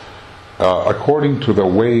will. According to the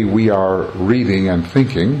way we are reading and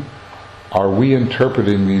thinking, are we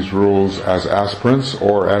interpreting these rules as aspirants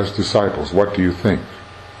or as disciples? What do you think?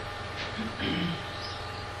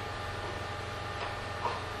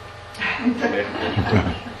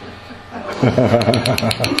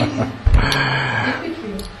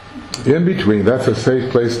 In between, that's a safe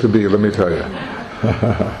place to be, let me tell you.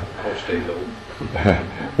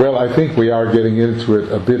 Well, I think we are getting into it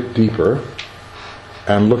a bit deeper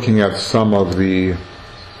and looking at some of the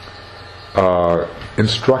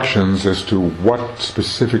instructions as to what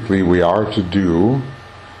specifically we are to do,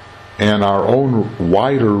 and our own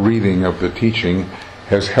wider reading of the teaching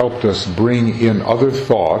has helped us bring in other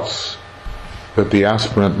thoughts that the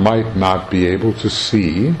aspirant might not be able to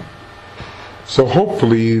see. So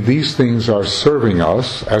hopefully these things are serving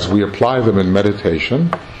us as we apply them in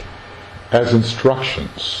meditation as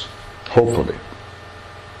instructions, hopefully.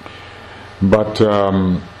 But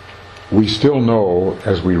we still know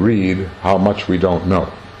as we read how much we don't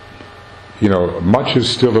know. much is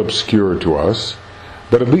still obscure to us,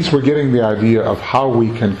 but at least we're getting the idea of how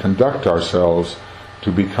we can conduct ourselves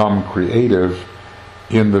to become creative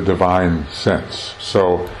in the divine sense.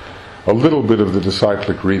 So a little bit of the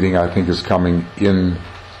disciplic reading, I think, is coming in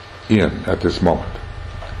at this moment.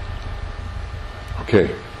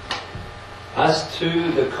 Okay. As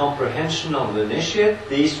to the comprehension of the initiate,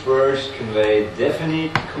 these words convey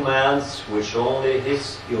definite commands which only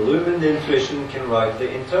his illumined intuition can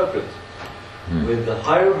rightly interpret. With the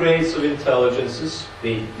higher grades of intelligences,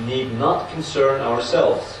 we need not concern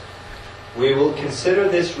ourselves. We will consider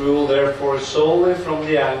this rule, therefore, solely from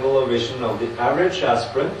the angle of vision of the average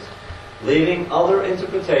aspirant, leaving other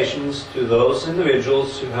interpretations to those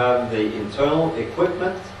individuals who have the internal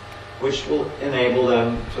equipment which will enable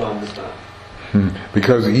them to understand.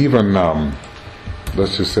 Because even,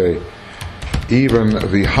 let's just say, even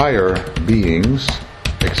the higher beings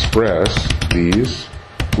express these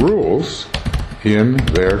rules in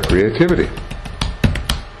their creativity.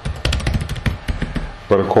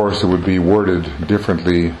 But of course it would be worded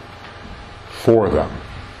differently for them.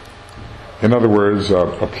 In other words,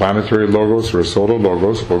 a planetary logos or a solar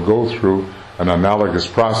logos will go through an analogous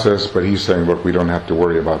process, but he's saying, look, we don't have to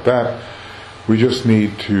worry about that. We just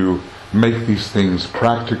need to make these things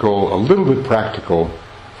practical, a little bit practical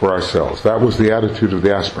for ourselves. That was the attitude of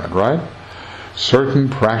the aspirant, right? Certain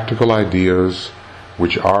practical ideas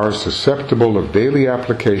which are susceptible of daily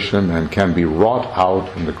application and can be wrought out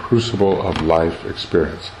in the crucible of life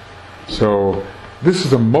experience. So this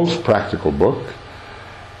is a most practical book,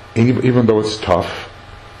 even though it's tough,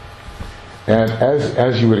 and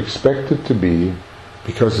as you would expect it to be,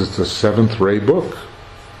 because it's a seventh ray book.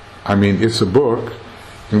 I mean, it's a book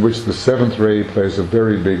in which the seventh ray plays a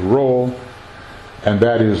very big role, and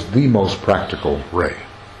that is the most practical ray.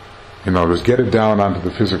 In other words, get it down onto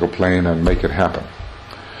the physical plane and make it happen.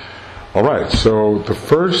 All right, so the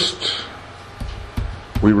first,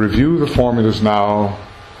 we review the formulas now.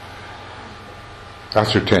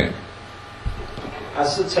 Ascertain.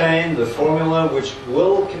 Ascertain the formula which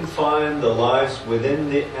will confine the lives within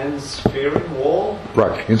the ensphering wall.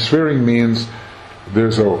 Right. Ensphering means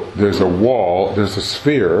there's a wall, there's a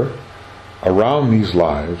sphere around these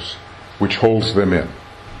lives which holds them in.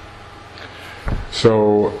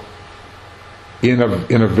 So in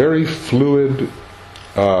a very fluid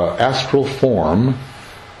astral form,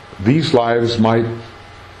 these lives might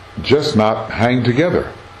just not hang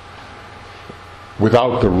together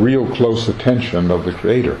without the real close attention of the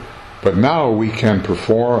Creator. But now we can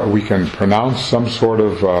pronounce some sort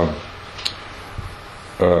of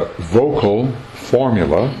vocal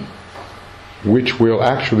formula which will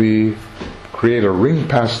actually create a ring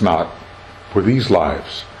pass knot for these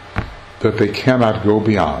lives that they cannot go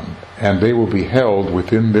beyond, and they will be held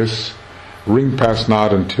within this ring pass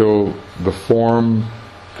knot until the form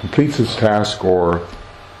completes its task or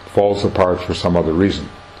falls apart for some other reason.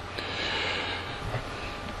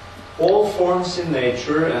 All forms in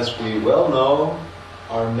nature, as we well know,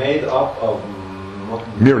 are made up of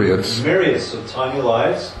myriads of tiny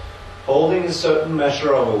lives, holding a certain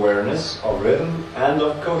measure of awareness, of rhythm, and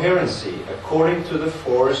of coherency, according to the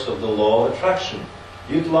force of the law of attraction,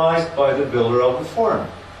 utilized by the builder of the form.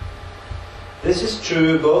 This is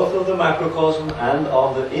true both of the macrocosm and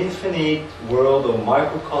of the infinite world of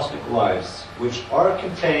microcosmic lives, which are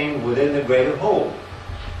contained within the greater whole.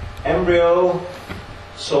 Embryo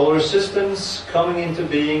solar systems coming into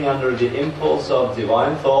being under the impulse of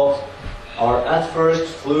divine thought are at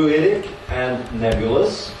first fluidic and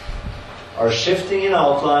nebulous, are shifting in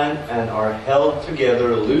outline, and are held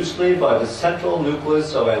together loosely by the central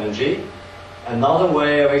nucleus of energy, another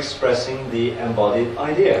way of expressing the embodied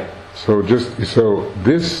idea. So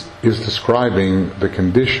this is describing the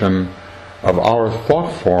condition of our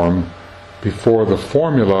thought form before the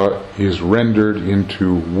formula is rendered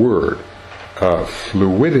into word.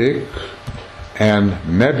 Fluidic and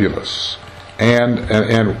nebulous. And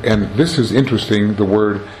this is interesting, the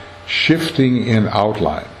word shifting in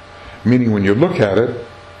outline. Meaning when you look at it,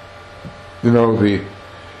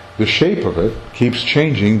 the shape of it keeps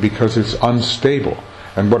changing because it's unstable.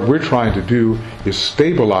 And what we're trying to do is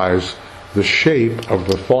stabilize the shape of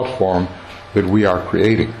the thought form that we are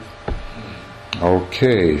creating.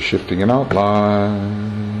 Okay, shifting in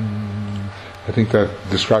outline. I think that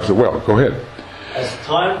describes it well. Go ahead. As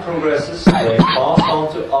time progresses, they pass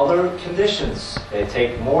on to other conditions. They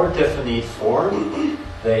take more definite form.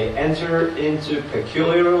 They enter into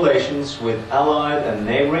peculiar relations with allied and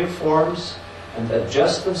neighboring forms, and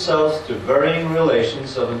adjust themselves to varying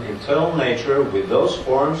relations of an internal nature with those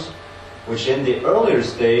forms which in the earlier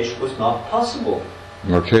stage was not possible.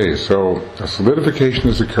 Okay, so a solidification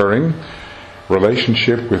is occurring,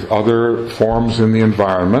 relationship with other forms in the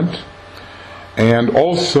environment, and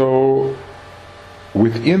also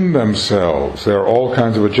within themselves there are all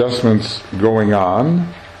kinds of adjustments going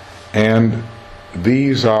on, and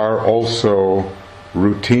these are also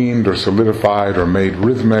routined or solidified or made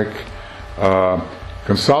rhythmic.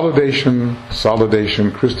 Consolidation,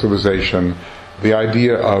 solidation, crystallization, the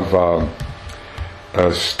idea of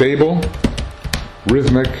stable,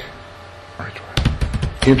 rhythmic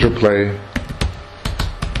interplay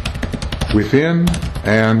within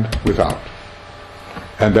and without.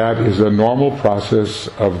 And that is a normal process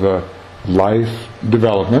of the life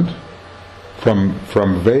development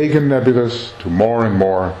from vague and nebulous to more and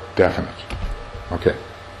more definite. Okay.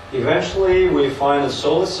 Eventually, we find a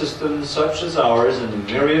solar system such as ours and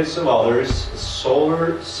myriads of others, a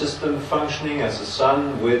solar system functioning as a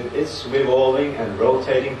sun with its revolving and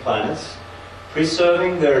rotating planets,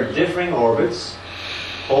 preserving their differing orbits,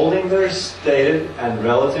 holding their stated and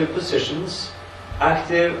relative positions,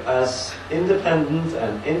 active as independent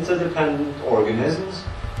and interdependent organisms,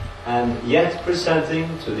 and yet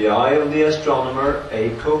presenting to the eye of the astronomer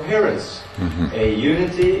a coherence, a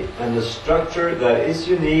unity and a structure that is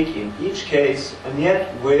unique in each case, and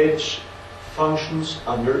yet which functions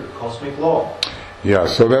under cosmic law. Yeah,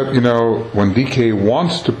 so that, when DK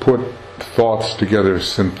wants to put thoughts together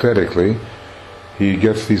synthetically, he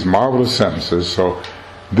gets these marvelous sentences. So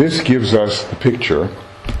this gives us the picture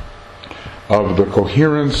of the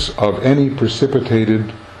coherence of any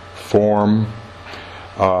precipitated form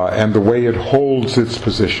and the way it holds its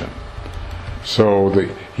position. So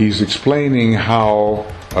he's explaining how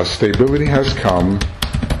stability has come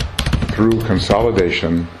through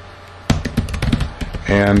consolidation,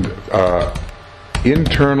 and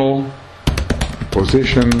internal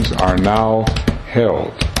positions are now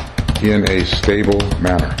held in a stable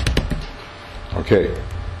manner. Okay.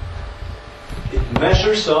 It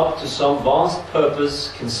measures up to some vast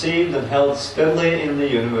purpose conceived and held steadily in the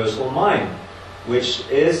universal mind, which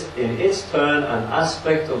is in its turn an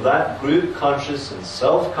aspect of that group conscious and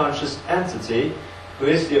self-conscious entity who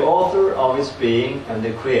is the author of its being and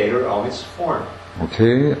the creator of its form.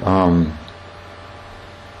 Okay.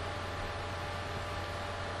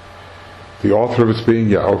 The author of its being,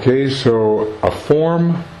 yeah. Okay, so a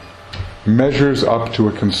form measures up to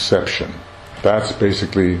a conception. That's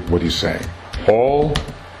basically what he's saying. All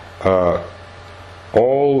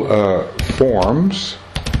forms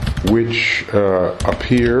which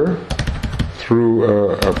appear through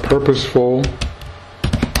a purposeful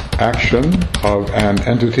action of an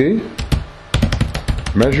entity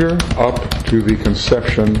measure up to the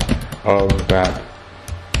conception of that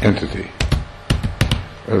entity.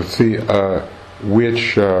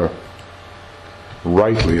 Which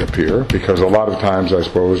rightly appear, because a lot of times I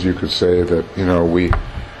suppose you could say that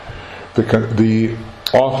the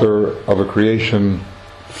author of a creation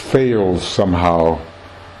fails somehow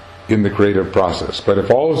in the creative process. But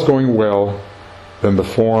if all is going well, then the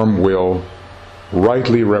form will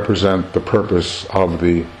rightly represent the purpose of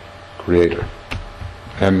the creator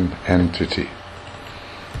and entity.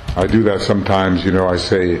 I do that sometimes, I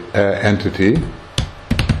say entity.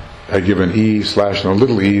 I give an E/ and a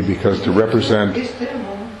little e because to represent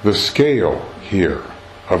the scale here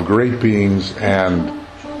of great beings and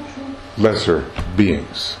lesser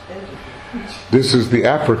beings. This is the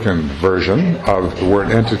African version of the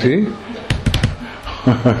word entity.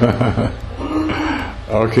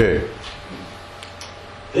 Okay.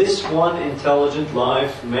 This one intelligent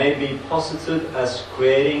life may be posited as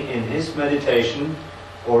creating in his meditation,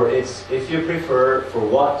 or it's, if you prefer, for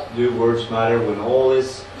what do words matter when all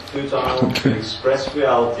is futile to express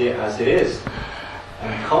reality as it is,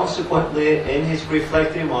 and consequently in his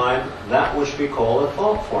reflective mind that which we call a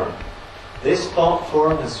thought form. This thought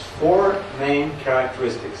form has four main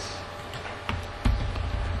characteristics.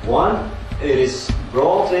 One, it is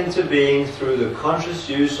brought into being through the conscious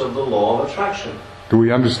use of the law of attraction. Do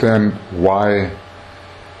we understand why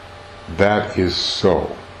that is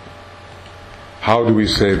so? How do we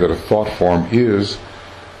say that a thought form is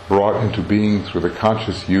brought into being through the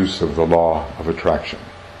conscious use of the law of attraction?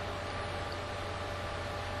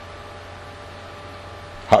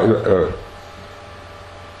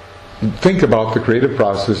 Think about the creative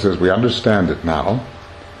process as we understand it now.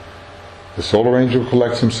 The solar angel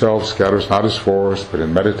collects himself, scatters not his force, but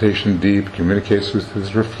in meditation deep communicates with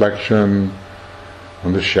his reflection.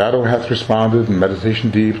 When the shadow hath responded, in meditation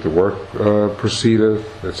deep, the work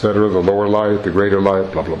proceedeth, etc., the lower light, the greater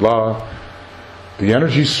light, blah, blah, blah. The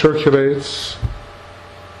energy circulates.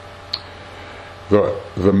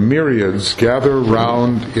 the myriads gather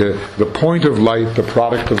round the point of light, the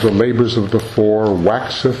product of the labors of the four,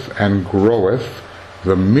 waxeth and groweth.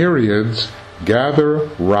 The myriads gather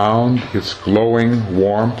round its glowing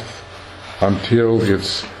warmth until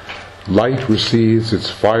its light recedes, its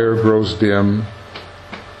fire grows dim.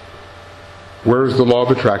 Where is the law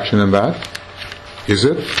of attraction in that? Is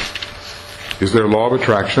there a law of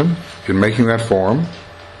attraction in making that form?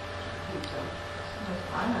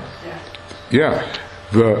 Yeah.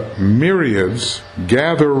 The myriads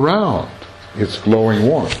gather round its glowing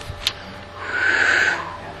warmth.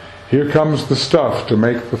 Here comes the stuff to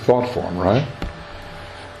make the thought form, right?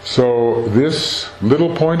 So this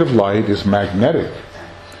little point of light is magnetic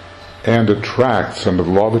and attracts, under the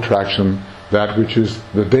law of attraction, that which is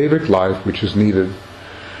the Devic life which is needed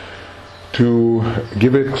to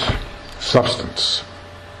give it substance.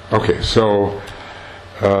 Okay, so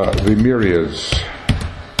the myriads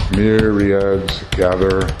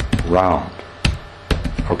gather round.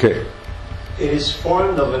 Okay. It is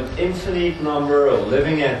formed of an infinite number of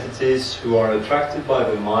living entities who are attracted by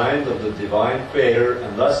the mind of the divine creator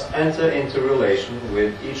and thus enter into relation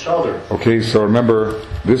with each other. Okay, so remember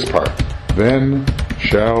this part. Then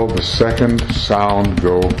shall the second sound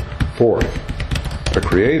go forth. The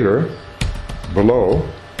creator below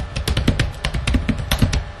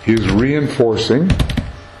is reinforcing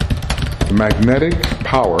the magnetic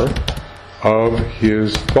power of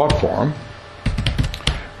his thought form.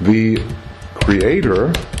 The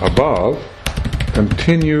creator above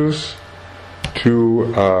continues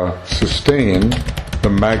to sustain the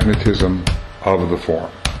magnetism of the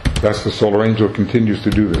form. That's the solar angel continues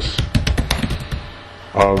to do this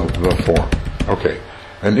of the form. Okay.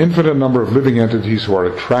 An infinite number of living entities who are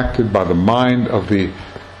attracted by the mind of the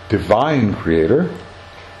divine creator,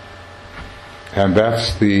 and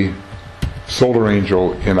that's the solar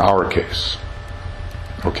angel in our case.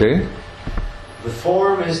 Okay? The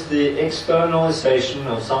form is the externalization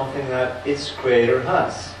of something that its creator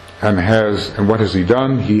has. And what has he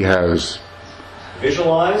done? He has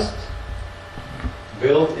visualized,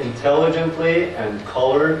 built intelligently, and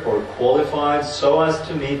colored or qualified so as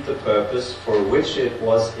to meet the purpose for which it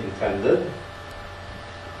was intended,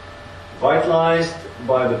 vitalized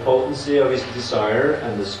by the potency of his desire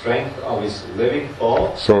and the strength of his living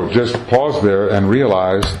thought. So just pause there and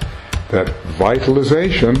realize that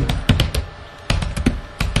vitalization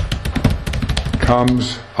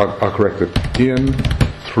comes, I'll correct it, in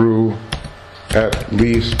through at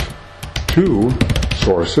least two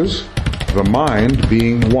sources, the mind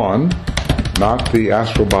being one, not the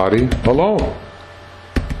astral body alone.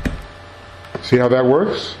 See how that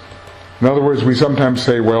works? In other words, we sometimes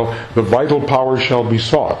say, well, the vital power shall be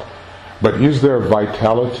sought. But is there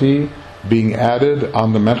vitality being added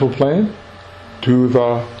on the mental plane to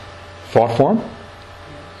the thought form?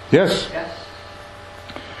 Yes.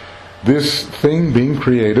 This thing being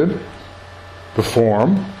created, the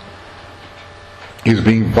form, is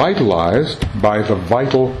being vitalized by the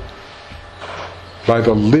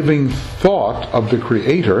living thought of the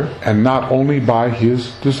Creator, and not only by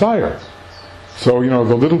his desire. So,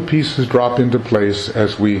 the little pieces drop into place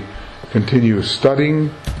as we continue studying.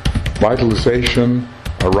 Vitalization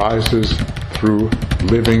arises through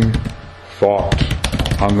living thought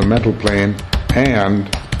on the mental plane and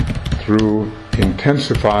through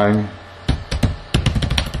intensifying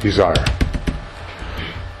desire.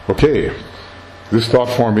 Okay, this thought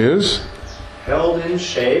form is held in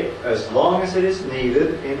shape as long as it is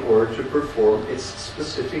needed in order to perform its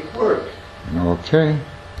specific work. Okay.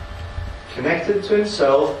 Connected to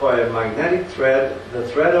himself by a magnetic thread, the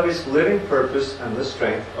thread of his living purpose and the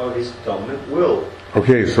strength of his dominant will.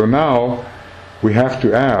 Okay, so now we have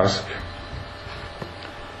to ask,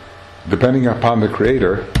 depending upon the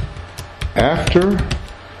Creator, after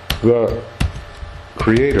the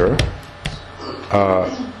Creator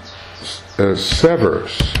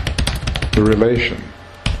severs the relation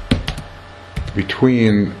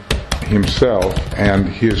between himself and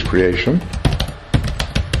his creation,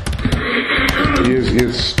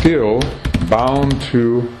 is still bound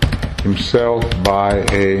to himself by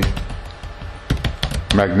a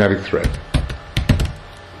magnetic thread.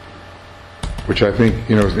 Which I think,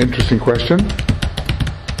 is an interesting question.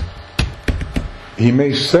 He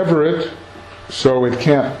may sever it so it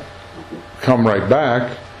can't come right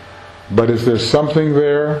back, but is there something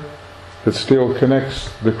there that still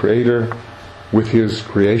connects the Creator with his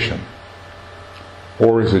creation?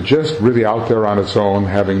 Or is it just really out there on its own,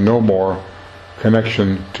 having no more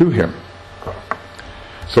connection to him?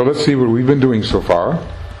 So let's see what we've been doing so far.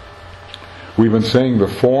 We've been saying the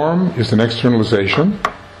form is an externalization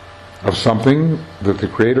of something that the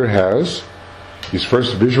Creator has, He's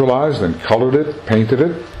first visualized and colored it, painted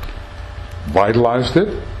it, vitalized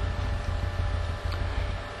it,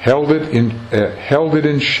 held it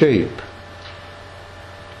in shape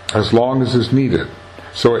as long as is needed.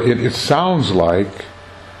 So it sounds like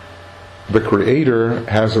the Creator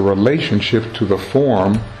has a relationship to the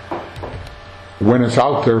form when it's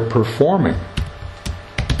out there performing.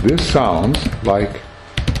 This sounds like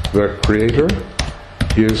the Creator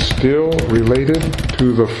is still related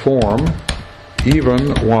to the form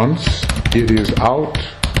even once it is out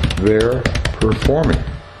there performing.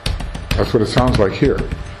 That's what it sounds like here.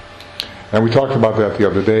 And we talked about that the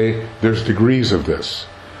other day. There's degrees of this.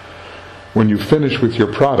 When you finish with your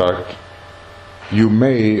product, you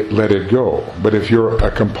may let it go. But if you're a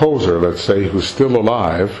composer, let's say, who's still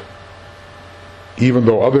alive, even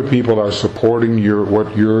though other people are supporting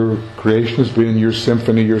what your creation has been, your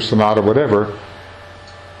symphony, your sonata, whatever,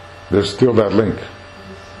 there's still that link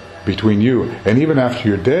between you. And even after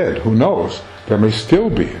you're dead, who knows, there may still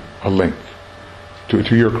be a link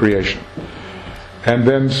to your creation. And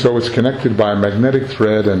then, so it's connected by a magnetic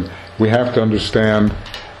thread, and we have to understand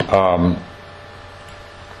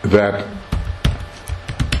that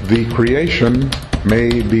the creation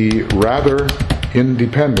may be rather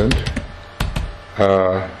independent,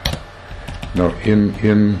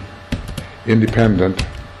 independent,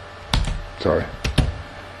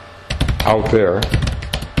 out there,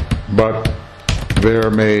 but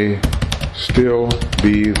there may still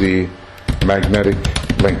be the magnetic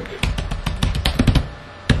link.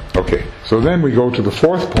 Okay, so then we go to the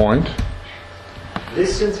fourth point.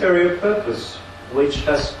 This interior purpose, which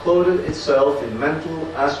has clothed itself in mental,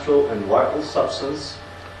 astral and vital substance,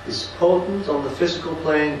 is potent on the physical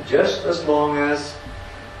plane just as long as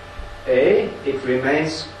A. It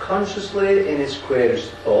remains consciously in its Creator's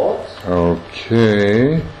thought.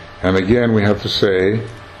 Okay, and again we have to say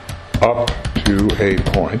up to a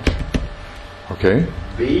point. Okay.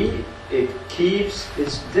 B. It keeps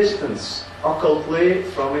its distance occultly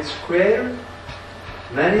from its Creator.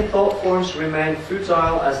 Many thought forms remain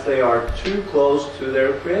futile as they are too close to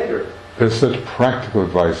their Creator. There's such practical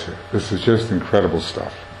advice here. This is just incredible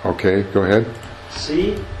stuff. Okay, go ahead.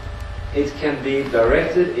 C. It can be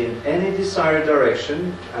directed in any desired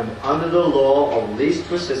direction and under the law of least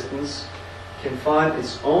resistance can find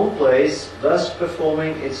its own place, thus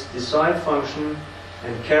performing its desired function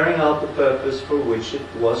and carrying out the purpose for which it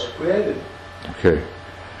was created. Okay.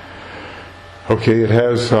 Okay, it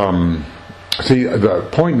has, see, the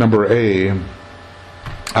point number A,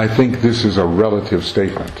 I think this is a relative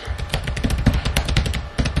statement.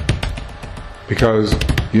 Because,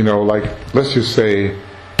 like, let's just say,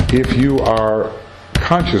 if you are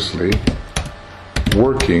consciously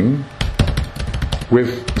working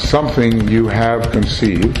with something you have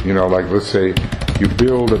conceived, like, let's say, you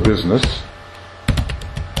build a business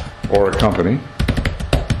or a company,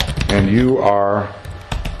 and you are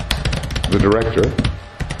the director,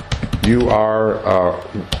 you are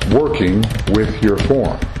working with your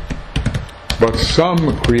form. But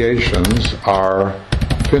some creations are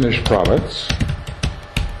finished products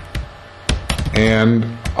and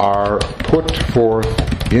are put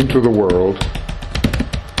forth into the world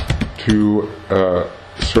to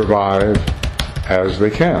survive as they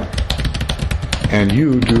can. And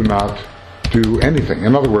you do not do anything.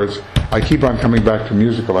 In other words, I keep on coming back to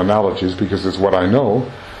musical analogies because it's what I know.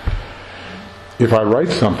 If I write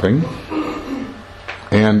something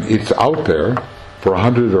and it's out there for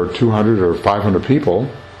 100 or 200 or 500 people,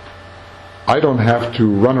 I don't have to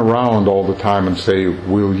run around all the time and say,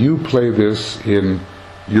 will you play this in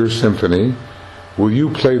your symphony? Will you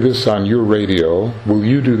play this on your radio? Will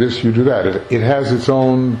you do this, you do that? It has its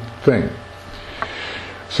own thing.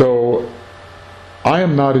 So I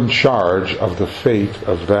am not in charge of the fate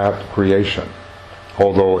of that creation,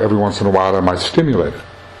 although every once in a while I might stimulate it.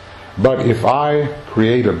 But if I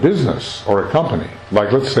create a business or a company,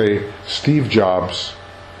 like let's say Steve Jobs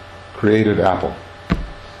created Apple,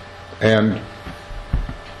 and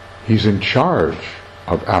he's in charge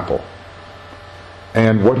of Apple,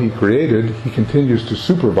 and what he created he continues to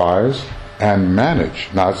supervise and manage.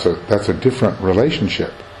 Now that's a different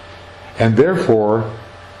relationship, and therefore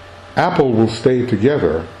Apple will stay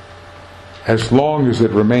together as long as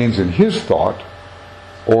it remains in his thought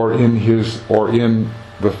or in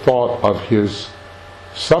the thought of his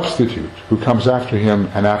substitute who comes after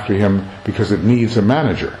him because it needs a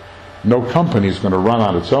manager. No company is going to run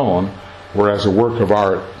on its own, whereas a work of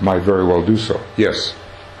art might very well do so. Yes?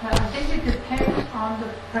 I think it depends on the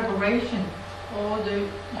preparation or the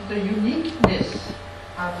uniqueness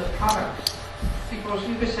of the product. Because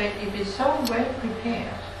you could say if it's so well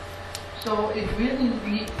prepared, So it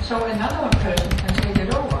really, so another person can take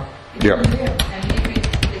it over. It Yeah. will live. And if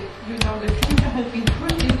the future has been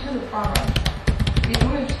pushed into the product, it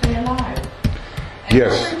will stay alive. And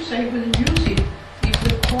Yes. I would say with music, if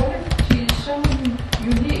the quality is so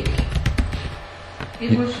unique,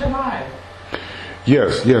 it will survive.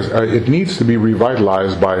 Yes. It needs to be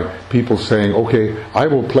revitalized by people saying, okay, I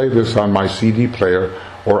will play this on my CD player,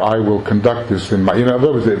 or I will conduct this in my... In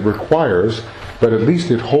other words, it requires, but at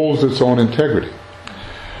least it holds its own integrity.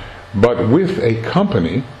 But with a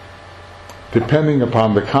company, depending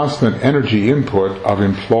upon the constant energy input of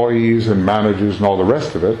employees and managers and all the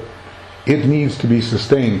rest of it, it needs to be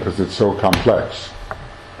sustained because it's so complex.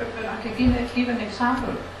 But I can give an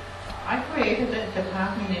example. I created a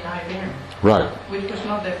department in IBM, Right. which was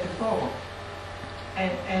not there before.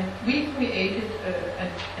 And we created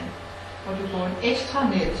what you call an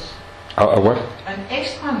extranet. What? An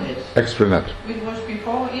extranet, Extranet. which was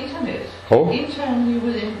before internet. Oh. Internally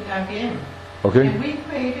within IBM. Okay? And we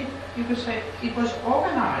created, you could say, it was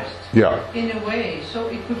organized Yeah. in a way so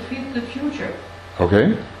it could fit the future.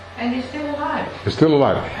 Okay? And it's still alive. It's still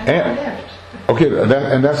alive. And I left. Okay,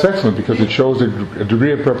 and that's excellent because it shows a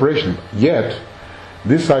degree of preparation. Yet,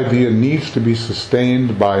 this idea needs to be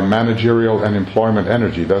sustained by managerial and employment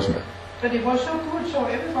energy, doesn't it? But it was so good, so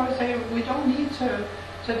everybody said we don't need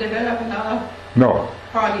to develop another No.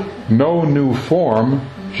 body. No new form,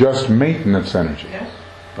 just maintenance energy. Yes.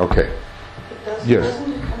 Okay. Yes.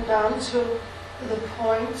 Doesn't it come down to the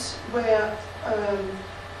point where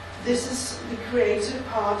this is the creative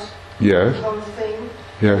part Yes. of the thing,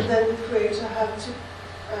 Yes. and then the creator have to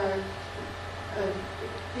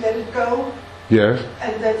let it go, Yes.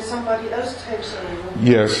 and then somebody else takes over.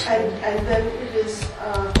 Yes. And then it is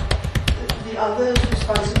the other's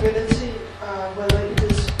responsibility whether it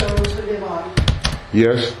is going to live on.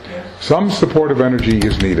 Yes. Some supportive energy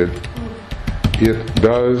is needed. It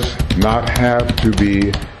does not have to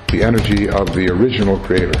be the energy of the original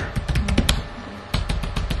creator.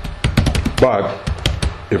 But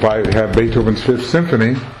if I have Beethoven's Fifth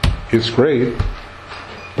Symphony, it's great.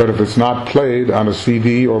 But if it's not played on a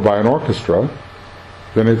CD or by an orchestra,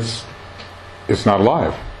 then it's not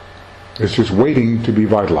alive. It's just waiting to be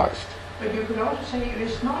vitalized. But you could also say if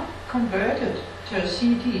it's not converted to a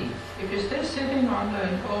CD, if it's still sitting on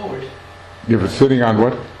an old, If it's sitting on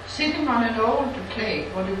what? sitting on an old plate,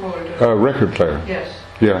 what do you call it? A record player. Yes.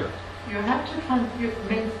 Yeah. You have to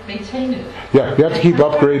maintain it. Yeah, you have to keep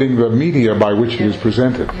upgrading the media by which it is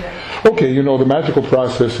presented. Yeah. Okay, the magical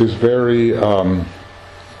process is very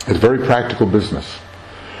practical business.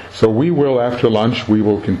 So we will, after lunch, we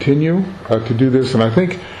will continue to do this. And I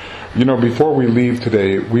think, before we leave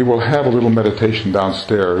today, we will have a little meditation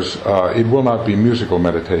downstairs. It will not be musical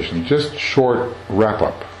meditation, just short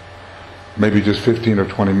wrap-up. Maybe just 15 or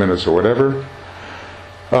 20 minutes or whatever.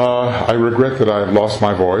 I regret that I have lost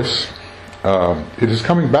my voice. It is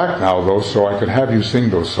coming back now, though, so I could have you sing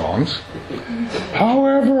those songs.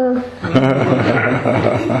 However,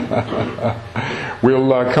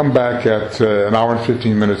 we'll come back at an hour and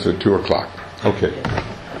 15 minutes at 2 o'clock. Okay.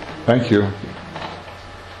 Thank you.